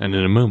throat, and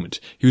in a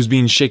moment he was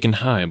being shaken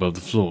high above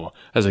the floor,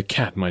 as a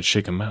cat might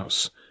shake a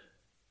mouse.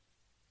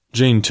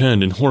 Jane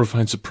turned in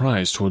horrified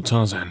surprise toward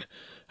Tarzan,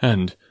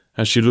 and,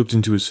 as she looked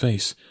into his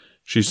face,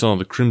 she saw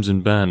the crimson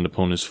band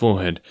upon his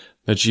forehead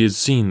that she had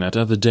seen that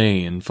other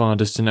day in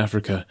far-distant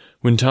Africa,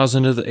 when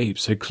Tarzan of the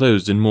Apes had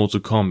closed in mortal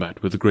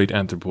combat with the great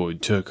anthropoid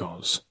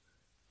Turkos.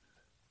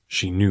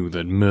 She knew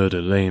that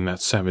murder lay in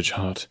that savage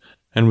heart,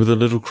 and with a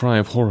little cry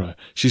of horror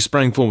she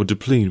sprang forward to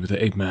plead with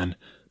the ape-man,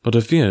 but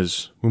her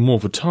fears were more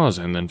for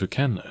Tarzan than for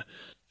Candler.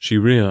 She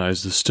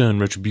realized the stern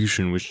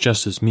retribution which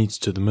justice metes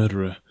to the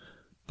murderer.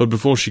 But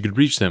before she could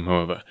reach them,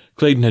 however,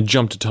 Clayton had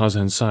jumped to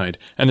Tarzan's side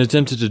and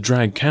attempted to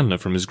drag Candler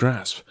from his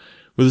grasp.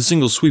 With a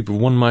single sweep of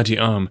one mighty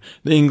arm,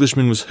 the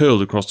Englishman was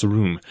hurled across the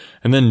room,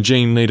 and then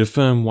Jane laid a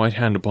firm white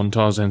hand upon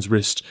Tarzan's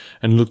wrist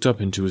and looked up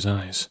into his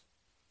eyes.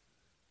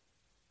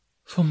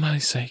 "For my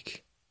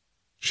sake,"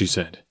 she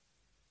said.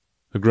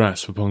 The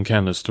grasp upon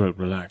Candler's throat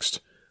relaxed.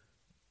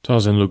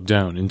 Tarzan looked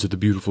down into the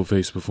beautiful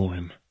face before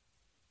him.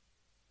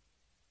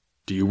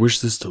 "Do you wish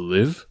this to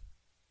live?"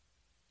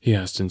 he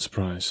asked in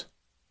surprise.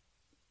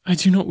 "I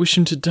do not wish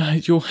him to die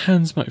at your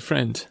hands, my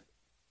friend,"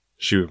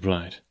 she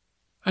replied.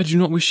 "I do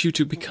not wish you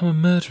to become a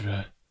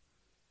murderer."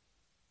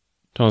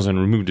 Tarzan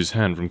removed his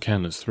hand from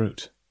Candler's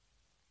throat.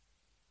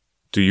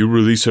 "Do you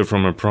release her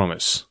from her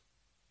promise?"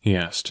 he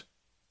asked.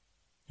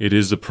 "It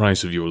is the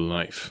price of your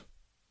life."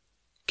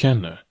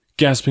 Candler,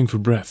 gasping for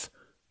breath,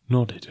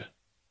 nodded.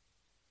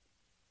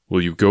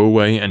 "Will you go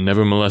away and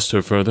never molest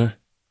her further?"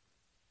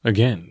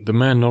 Again, the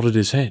man nodded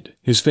his head,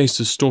 his face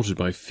distorted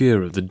by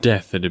fear of the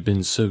death that had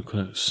been so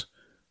close.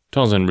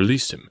 Tarzan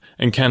released him,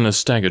 and Candler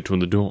staggered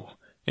toward the door.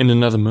 In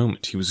another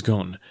moment he was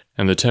gone,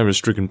 and the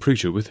terror-stricken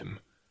preacher with him.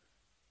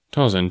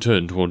 Tarzan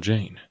turned toward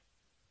Jane.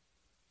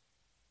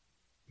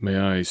 "May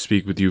I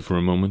speak with you for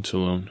a moment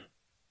alone?"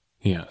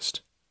 he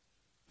asked.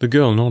 The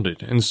girl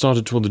nodded and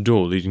started toward the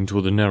door leading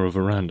toward the narrow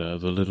veranda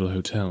of the little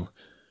hotel.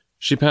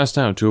 She passed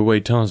out to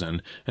await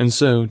Tarzan, and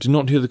so did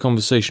not hear the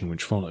conversation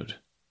which followed.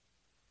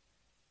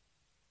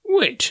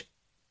 "Wait!"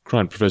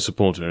 cried Professor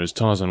Porter as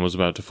Tarzan was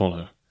about to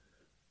follow.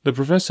 The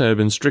professor had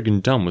been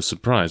stricken dumb with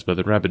surprise by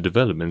the rapid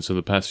developments of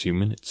the past few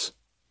minutes.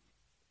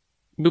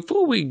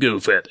 "Before we go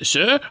further,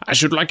 sir, I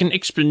should like an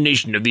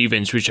explanation of the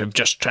events which have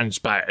just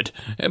transpired.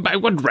 By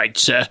what right,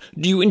 sir,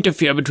 do you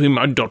interfere between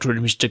my daughter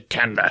and Mr.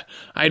 Candler?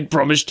 I had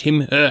promised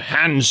him her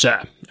hand,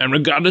 sir, and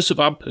regardless of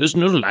our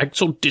personal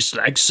likes or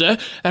dislikes, sir,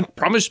 that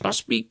promise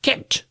must be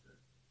kept."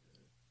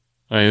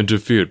 "I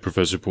interfered,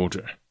 Professor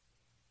Porter,"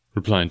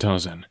 replied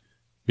Tarzan,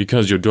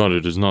 "because your daughter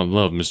does not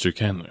love Mr.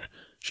 Candler.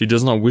 She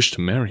does not wish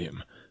to marry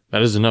him.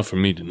 That is enough for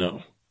me to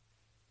know."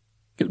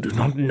 "You do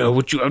not know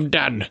what you have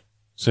done,"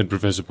 said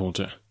Professor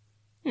Porter.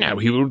 "Now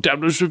he will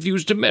doubtless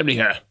refuse to marry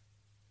her."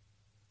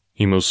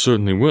 "He most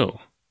certainly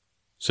will,"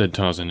 said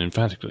Tarzan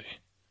emphatically.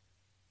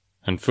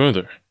 "And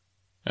further,"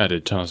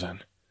 added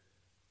Tarzan,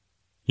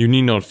 "you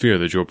need not fear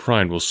that your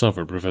pride will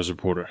suffer, Professor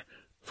Porter,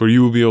 for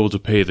you will be able to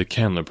pay the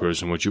Candler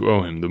person what you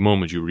owe him the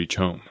moment you reach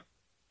home."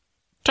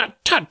 "Tut,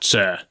 tut,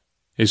 sir!"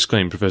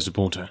 exclaimed Professor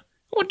Porter.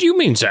 "What do you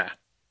mean, sir?"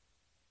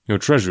 "Your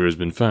treasure has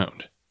been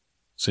found,"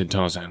 said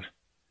Tarzan.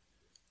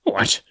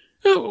 "What?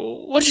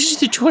 What is it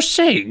that you are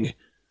saying?"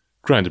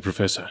 cried the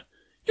professor.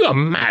 "You are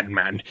mad,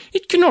 man.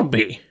 It cannot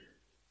be."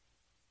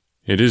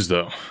 "It is,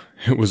 though.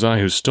 It was I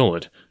who stole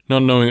it,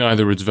 not knowing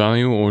either its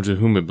value or to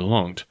whom it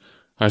belonged.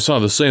 I saw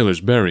the sailors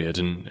bury it,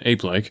 and,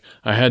 ape-like,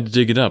 I had to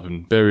dig it up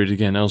and bury it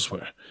again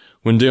elsewhere.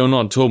 When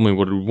Deonat told me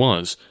what it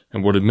was,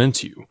 and what it meant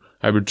to you,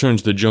 I returned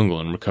to the jungle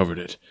and recovered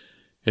it.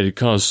 It had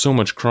caused so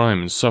much crime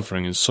and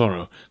suffering and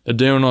sorrow that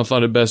Deonat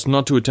thought it best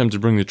not to attempt to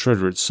bring the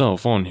treasure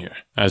itself on here,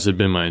 as had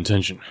been my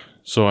intention,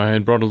 so I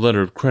had brought a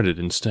letter of credit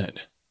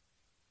instead.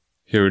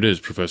 Here it is,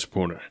 Professor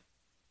Porter."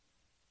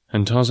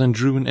 And Tarzan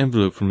drew an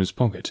envelope from his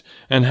pocket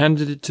and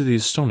handed it to the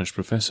astonished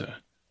professor.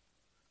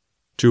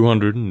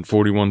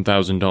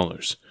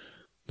 $241,000.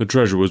 The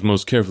treasure was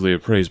most carefully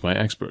appraised by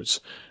experts.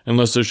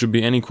 Unless there should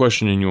be any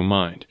question in your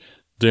mind,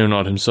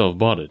 Deonat himself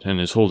bought it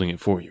and is holding it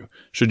for you,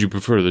 should you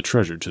prefer the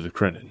treasure to the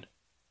credit.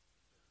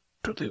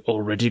 "To the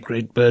already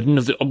great burden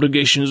of the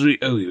obligations we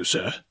owe you,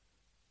 sir,"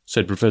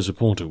 said Professor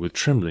Porter with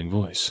trembling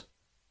voice,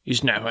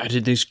 "is now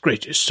added this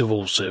greatest of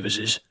all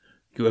services.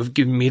 You have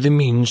given me the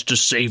means to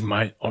save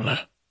my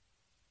honor."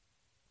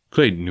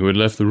 Clayton, who had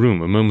left the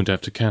room a moment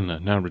after Candler,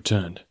 now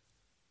returned.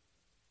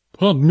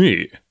 "Pardon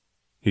me,"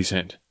 he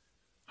said.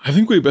 "I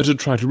think we had better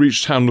try to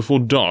reach town before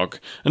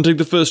dark, and take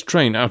the first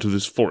train out of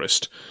this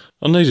forest.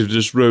 A native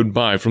just rode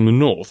by from the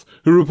north,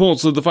 who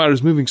reports that the fire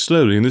is moving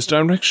slowly in this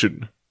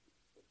direction."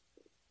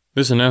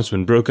 This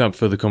announcement broke up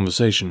further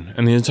conversation,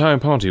 and the entire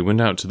party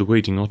went out to the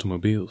waiting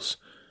automobiles.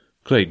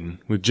 Clayton,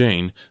 with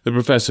Jane, the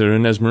professor,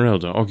 and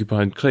Esmeralda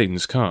occupied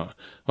Clayton's car,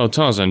 while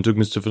Tarzan took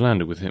Mr.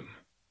 Philander with him.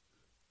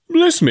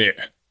 "Bless me!"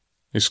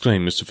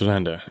 exclaimed Mr.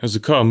 Philander, as the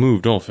car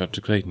moved off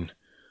after Clayton.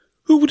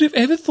 "Who would have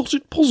ever thought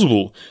it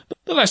possible?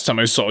 The last time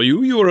I saw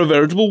you, you were a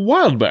veritable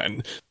wild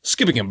man,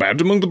 skipping about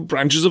among the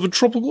branches of a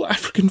tropical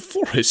African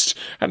forest,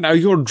 and now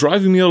you are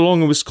driving me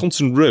along a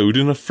Wisconsin road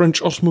in a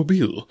French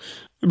automobile.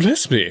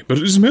 Bless me, but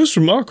it is most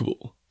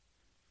remarkable."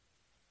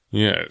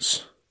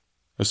 "Yes,"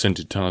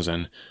 assented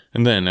Tarzan,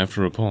 and then,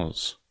 after a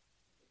pause,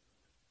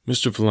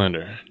 "Mr.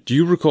 Philander, do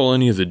you recall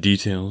any of the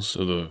details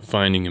of the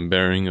finding and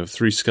burying of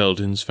 3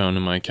 skeletons found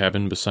in my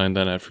cabin beside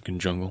that African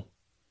jungle?"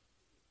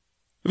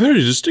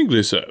 "Very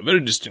distinctly, sir, very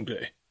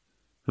distinctly,"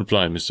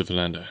 replied Mr.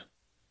 Philander.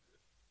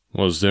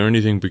 "Was there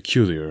anything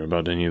peculiar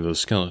about any of those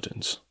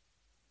skeletons?"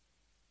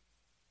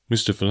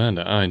 Mr.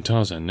 Philander eyed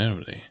Tarzan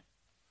narrowly.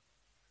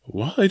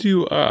 "Why do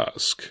you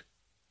ask?"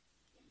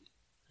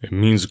 "It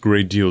means a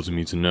great deal to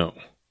me to know,"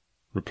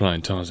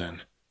 replied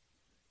Tarzan.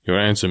 "Your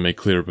answer may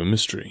clear up a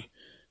mystery.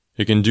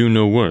 It can do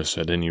no worse,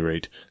 at any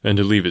rate, than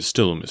to leave it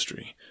still a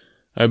mystery.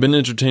 I have been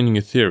entertaining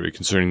a theory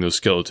concerning those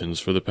skeletons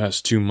for the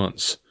past 2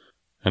 months,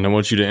 and I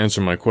want you to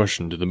answer my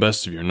question to the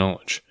best of your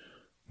knowledge.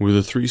 Were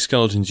the 3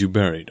 skeletons you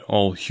buried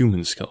all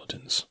human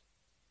skeletons?"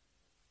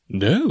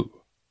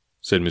 "No,"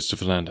 said Mr.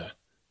 Philander.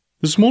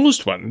 "The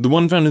smallest one, the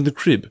one found in the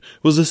crib,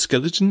 was the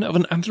skeleton of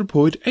an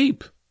anthropoid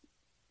ape."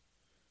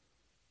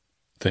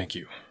 "Thank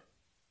you,"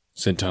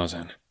 said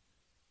Tarzan.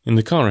 In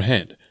the car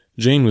ahead,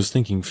 Jane was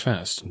thinking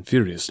fast and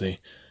furiously.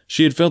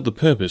 She had felt the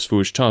purpose for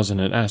which Tarzan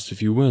had asked a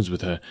few words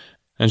with her,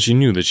 and she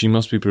knew that she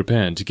must be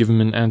prepared to give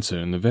him an answer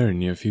in the very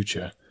near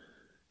future.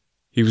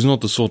 He was not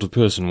the sort of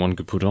person one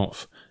could put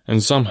off,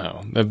 and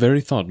somehow that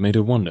very thought made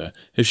her wonder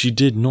if she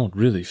did not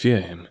really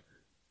fear him.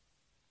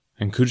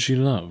 And could she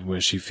love where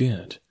she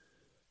feared?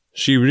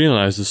 She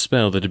realized the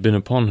spell that had been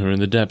upon her in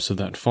the depths of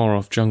that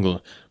far-off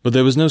jungle, but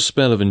there was no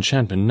spell of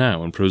enchantment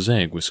now in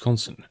prosaic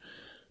Wisconsin.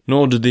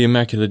 Nor did the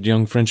immaculate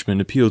young Frenchman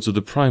appeal to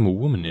the primal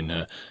woman in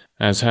her,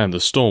 as had the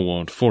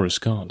stalwart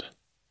forest god.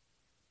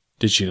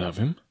 Did she love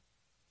him?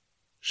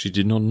 She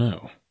did not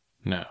know,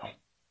 now.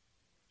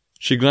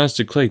 She glanced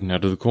at Clayton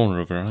out of the corner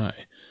of her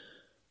eye.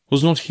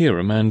 Was not here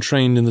a man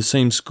trained in the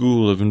same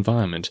school of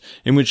environment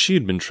in which she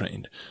had been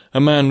trained, a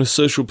man with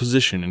social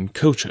position and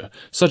culture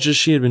such as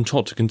she had been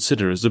taught to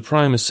consider as the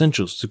prime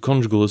essentials to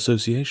conjugal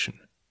association?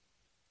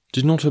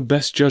 Did not her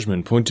best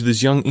judgment point to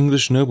this young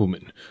English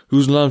nobleman,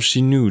 whose love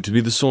she knew to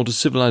be the sort a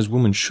civilized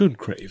woman should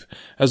crave,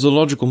 as the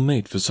logical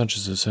mate for such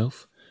as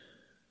herself?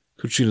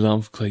 Could she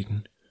love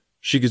Clayton?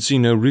 She could see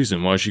no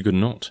reason why she could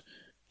not.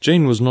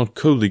 Jane was not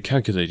coldly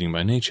calculating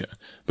by nature,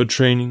 but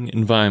training,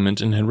 environment,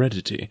 and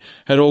heredity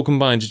had all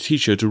combined to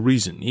teach her to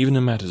reason even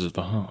in matters of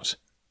the heart.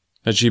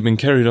 That she had been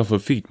carried off her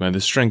feet by the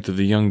strength of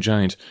the young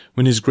giant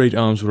when his great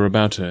arms were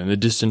about her in the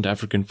distant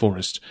African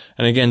forest,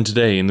 and again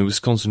today in the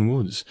Wisconsin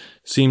woods,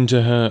 seemed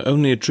to her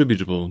only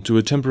attributable to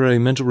a temporary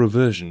mental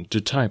reversion to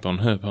type on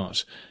her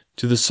part,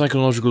 to the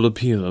psychological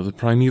appeal of the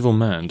primeval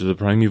man to the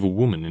primeval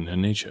woman in her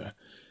nature.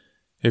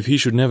 If he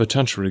should never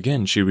touch her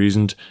again, she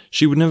reasoned,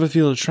 she would never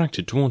feel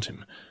attracted toward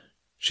him.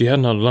 She had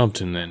not loved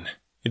him then.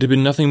 It had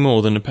been nothing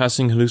more than a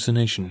passing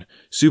hallucination,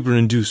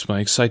 superinduced by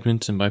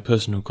excitement and by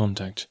personal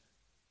contact.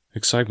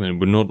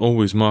 Excitement would not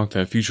always mark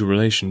their future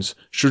relations,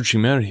 should she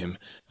marry him,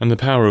 and the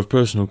power of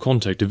personal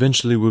contact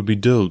eventually would be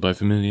dulled by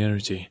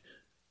familiarity.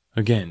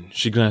 Again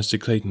she glanced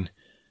at Clayton.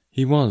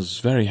 He was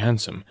very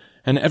handsome,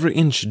 and every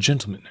inch a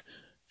gentleman.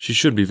 She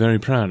should be very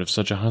proud of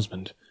such a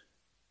husband.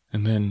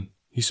 And then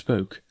he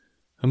spoke.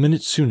 A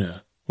minute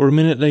sooner, or a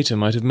minute later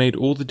might have made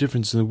all the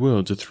difference in the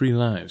world to 3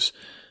 lives.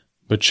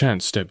 But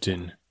chance stepped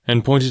in,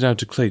 and pointed out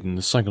to Clayton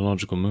the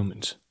psychological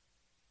moment.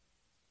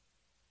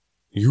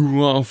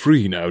 "You are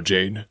free now,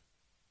 Jane,"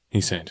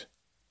 he said.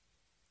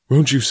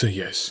 "Won't you say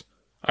yes?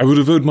 I will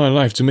devote my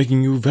life to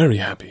making you very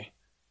happy."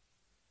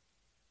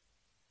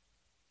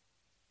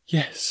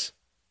 "Yes,"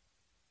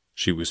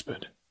 she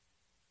whispered.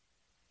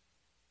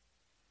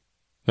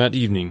 That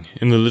evening,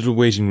 in the little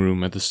waiting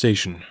room at the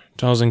station,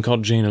 Tarzan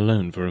caught Jane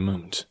alone for a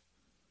moment.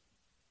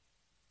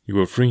 "You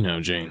are free now,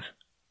 Jane,"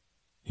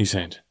 he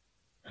said,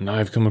 "and I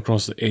have come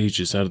across the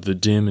ages out of the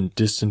dim and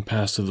distant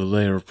past of the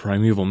lair of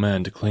primeval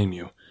man to claim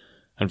you,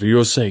 and for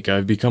your sake I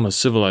have become a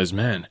civilized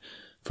man.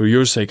 For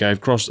your sake I have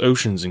crossed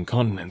oceans and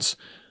continents.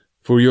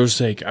 For your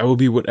sake I will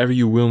be whatever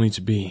you will me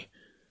to be.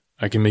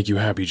 I can make you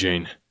happy,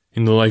 Jane,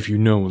 in the life you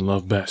know and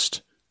love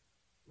best.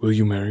 Will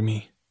you marry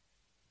me?"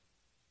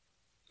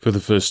 For the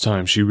first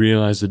time she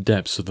realized the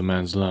depths of the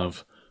man's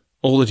love,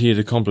 all that he had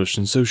accomplished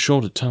in so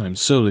short a time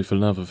solely for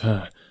love of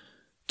her.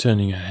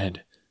 Turning her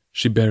head,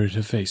 she buried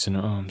her face in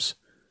her arms.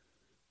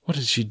 What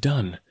had she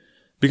done?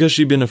 Because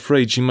she had been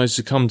afraid she might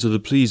succumb to the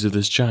pleas of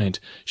this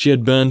giant, she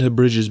had burned her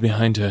bridges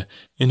behind her.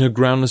 In her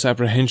groundless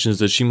apprehensions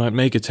that she might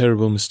make a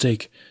terrible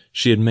mistake,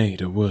 she had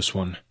made a worse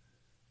one.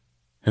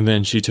 And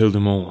then she told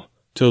him all,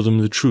 told him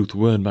the truth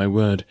word by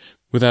word,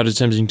 without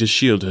attempting to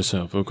shield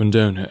herself or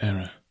condone her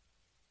error.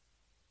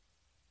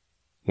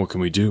 "What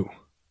can we do?"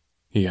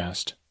 he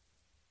asked.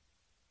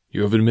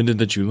 "You have admitted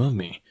that you love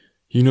me.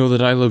 You know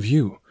that I love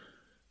you.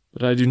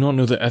 But I do not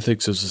know the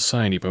ethics of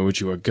society by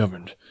which you are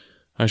governed.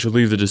 I shall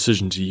leave the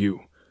decision to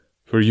you,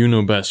 for you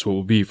know best what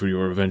will be for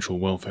your eventual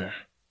welfare."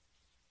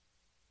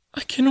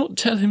 "I cannot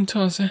tell him,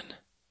 Tarzan,"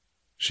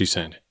 she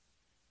said.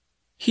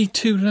 "He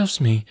too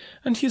loves me,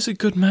 and he is a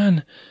good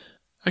man.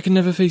 I can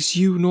never face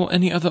you nor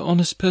any other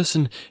honest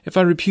person if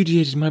I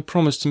repudiated my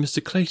promise to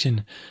Mr.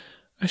 Clayton.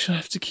 I shall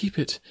have to keep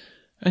it,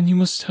 and you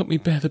must help me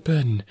bear the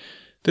burden,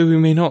 though we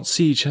may not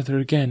see each other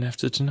again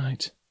after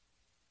tonight."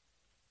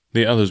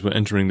 The others were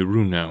entering the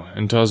room now,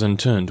 and Tarzan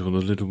turned toward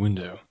the little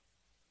window.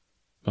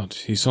 But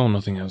he saw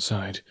nothing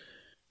outside.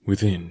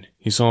 Within,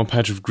 he saw a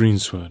patch of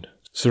greensward,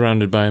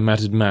 surrounded by a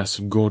matted mass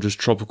of gorgeous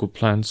tropical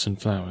plants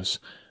and flowers,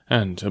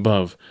 and,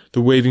 above, the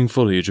waving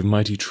foliage of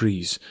mighty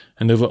trees,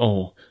 and over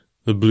all,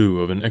 the blue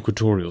of an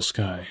equatorial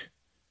sky.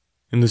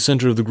 In the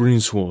center of the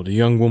greensward a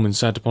young woman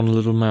sat upon a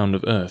little mound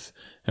of earth,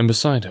 and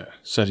beside her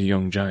sat a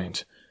young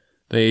giant.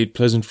 They ate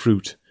pleasant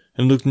fruit,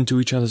 and looked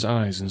into each other's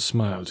eyes and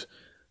smiled.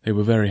 They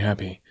were very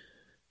happy,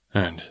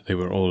 and they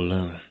were all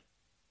alone.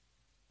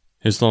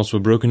 His thoughts were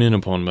broken in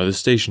upon by the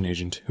station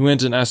agent, who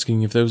entered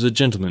asking if there was a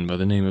gentleman by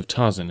the name of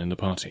Tarzan in the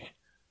party.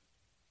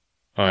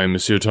 "I am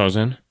Monsieur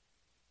Tarzan,"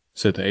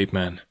 said the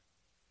ape-man.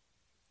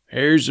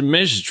 "Here's a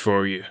message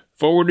for you,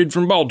 forwarded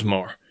from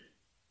Baltimore.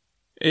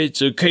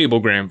 It's a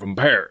cablegram from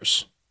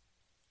Paris."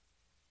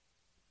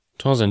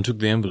 Tarzan took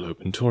the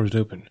envelope and tore it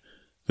open.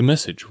 The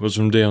message was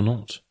from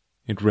D'Eonort.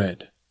 It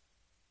read,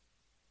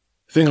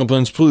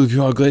 "Fingerprints prove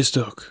you are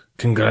Greystoke.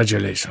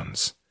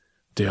 Congratulations.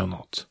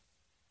 D'Eonort."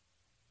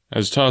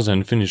 As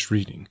Tarzan finished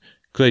reading,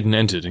 Clayton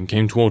entered and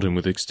came toward him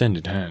with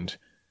extended hand.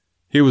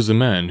 Here was the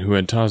man who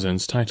had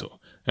Tarzan's title,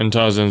 and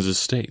Tarzan's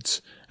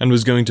estates, and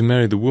was going to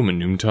marry the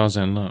woman whom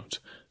Tarzan loved,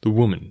 the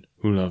woman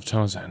who loved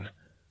Tarzan.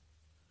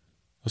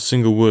 A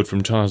single word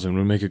from Tarzan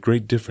would make a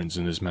great difference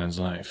in this man's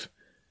life.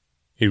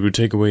 It would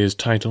take away his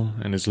title,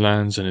 and his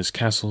lands, and his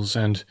castles,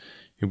 and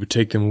it would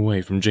take them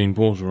away from Jane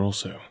Porter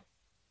also.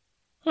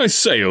 "I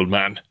say, old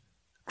man,"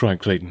 cried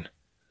Clayton,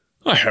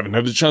 "I haven't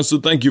had a chance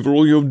to thank you for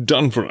all you have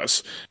done for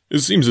us. It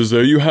seems as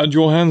though you had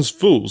your hands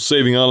full,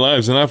 saving our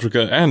lives in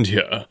Africa and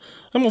here.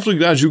 I'm awfully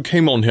glad you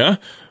came on here.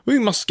 We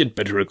must get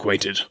better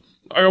acquainted.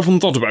 I often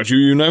thought about you,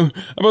 you know,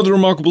 about the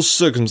remarkable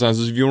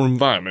circumstances of your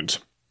environment.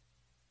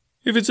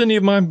 If it's any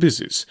of my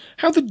business,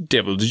 how the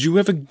devil did you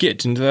ever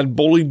get into that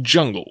bally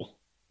jungle?"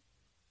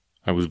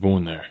 "I was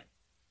born there,"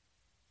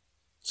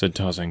 said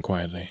Tarzan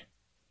quietly.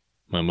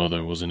 "My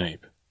mother was an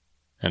ape,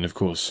 and of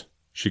course,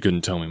 she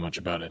couldn't tell me much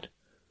about it.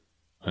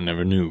 I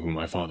never knew who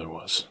my father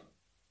was."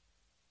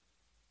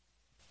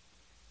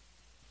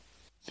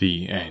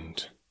 The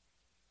end.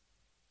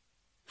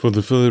 For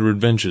the further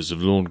adventures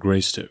of Lord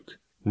Greystoke,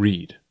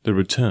 read The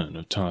Return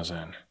of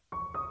Tarzan.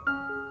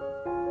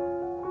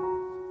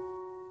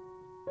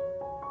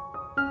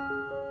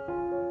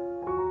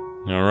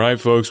 Alright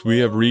folks, we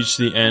have reached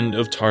the end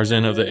of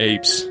Tarzan of the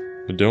Apes.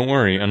 But don't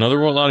worry, Another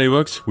World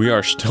Audiobooks, we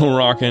are still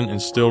rocking and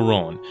still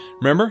rolling.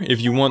 Remember,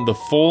 if you want the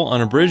full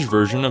unabridged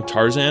version of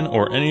Tarzan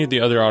or any of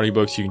the other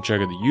audiobooks, you can check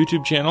out the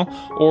YouTube channel,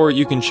 or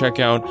you can check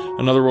out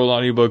Another World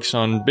Audiobooks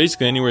on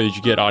basically anywhere that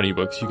you get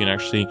audiobooks. You can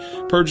actually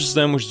purchase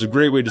them, which is a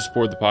great way to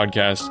support the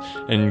podcast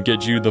and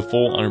get you the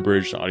full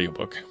unabridged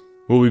audiobook.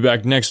 We'll be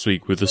back next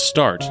week with the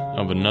start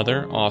of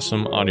another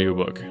awesome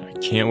audiobook. I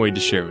can't wait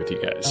to share with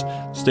you guys.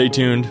 Stay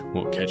tuned.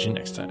 We'll catch you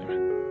next time.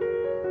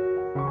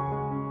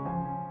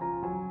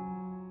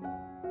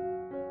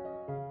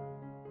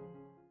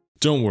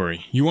 Don't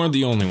worry, you aren't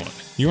the only one.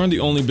 You aren't the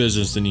only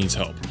business that needs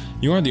help.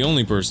 You aren't the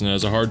only person that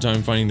has a hard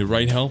time finding the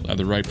right help at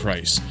the right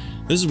price.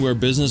 This is where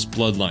Business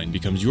Bloodline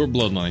becomes your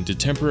bloodline to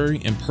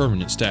temporary and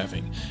permanent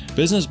staffing.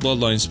 Business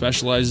Bloodline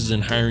specializes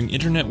in hiring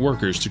internet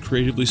workers to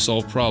creatively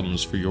solve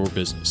problems for your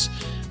business.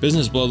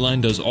 Business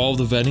Bloodline does all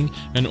the vetting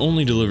and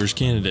only delivers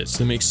candidates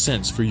that make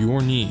sense for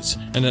your needs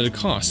and at a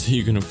cost that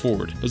you can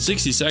afford. But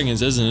 60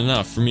 seconds isn't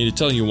enough for me to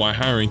tell you why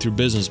hiring through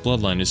Business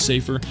Bloodline is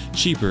safer,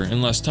 cheaper,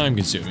 and less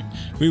time-consuming.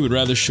 We would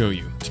rather show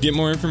you. To get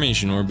more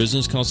information or a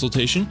business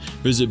consultation,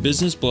 visit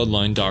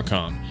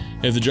businessbloodline.com.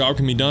 If the job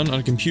can be done on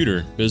a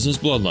computer, Business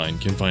Bloodline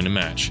can find a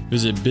match.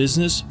 Visit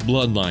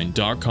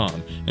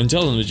businessbloodline.com and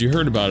tell them that you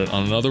heard about it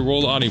on Another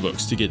World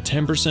Audiobooks to get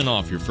 10%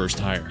 off your first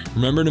hire.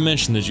 Remember to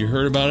mention that you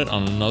heard about it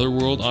on Another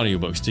World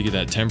Audiobooks to get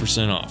that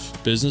 10%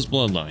 off.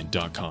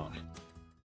 businessbloodline.com.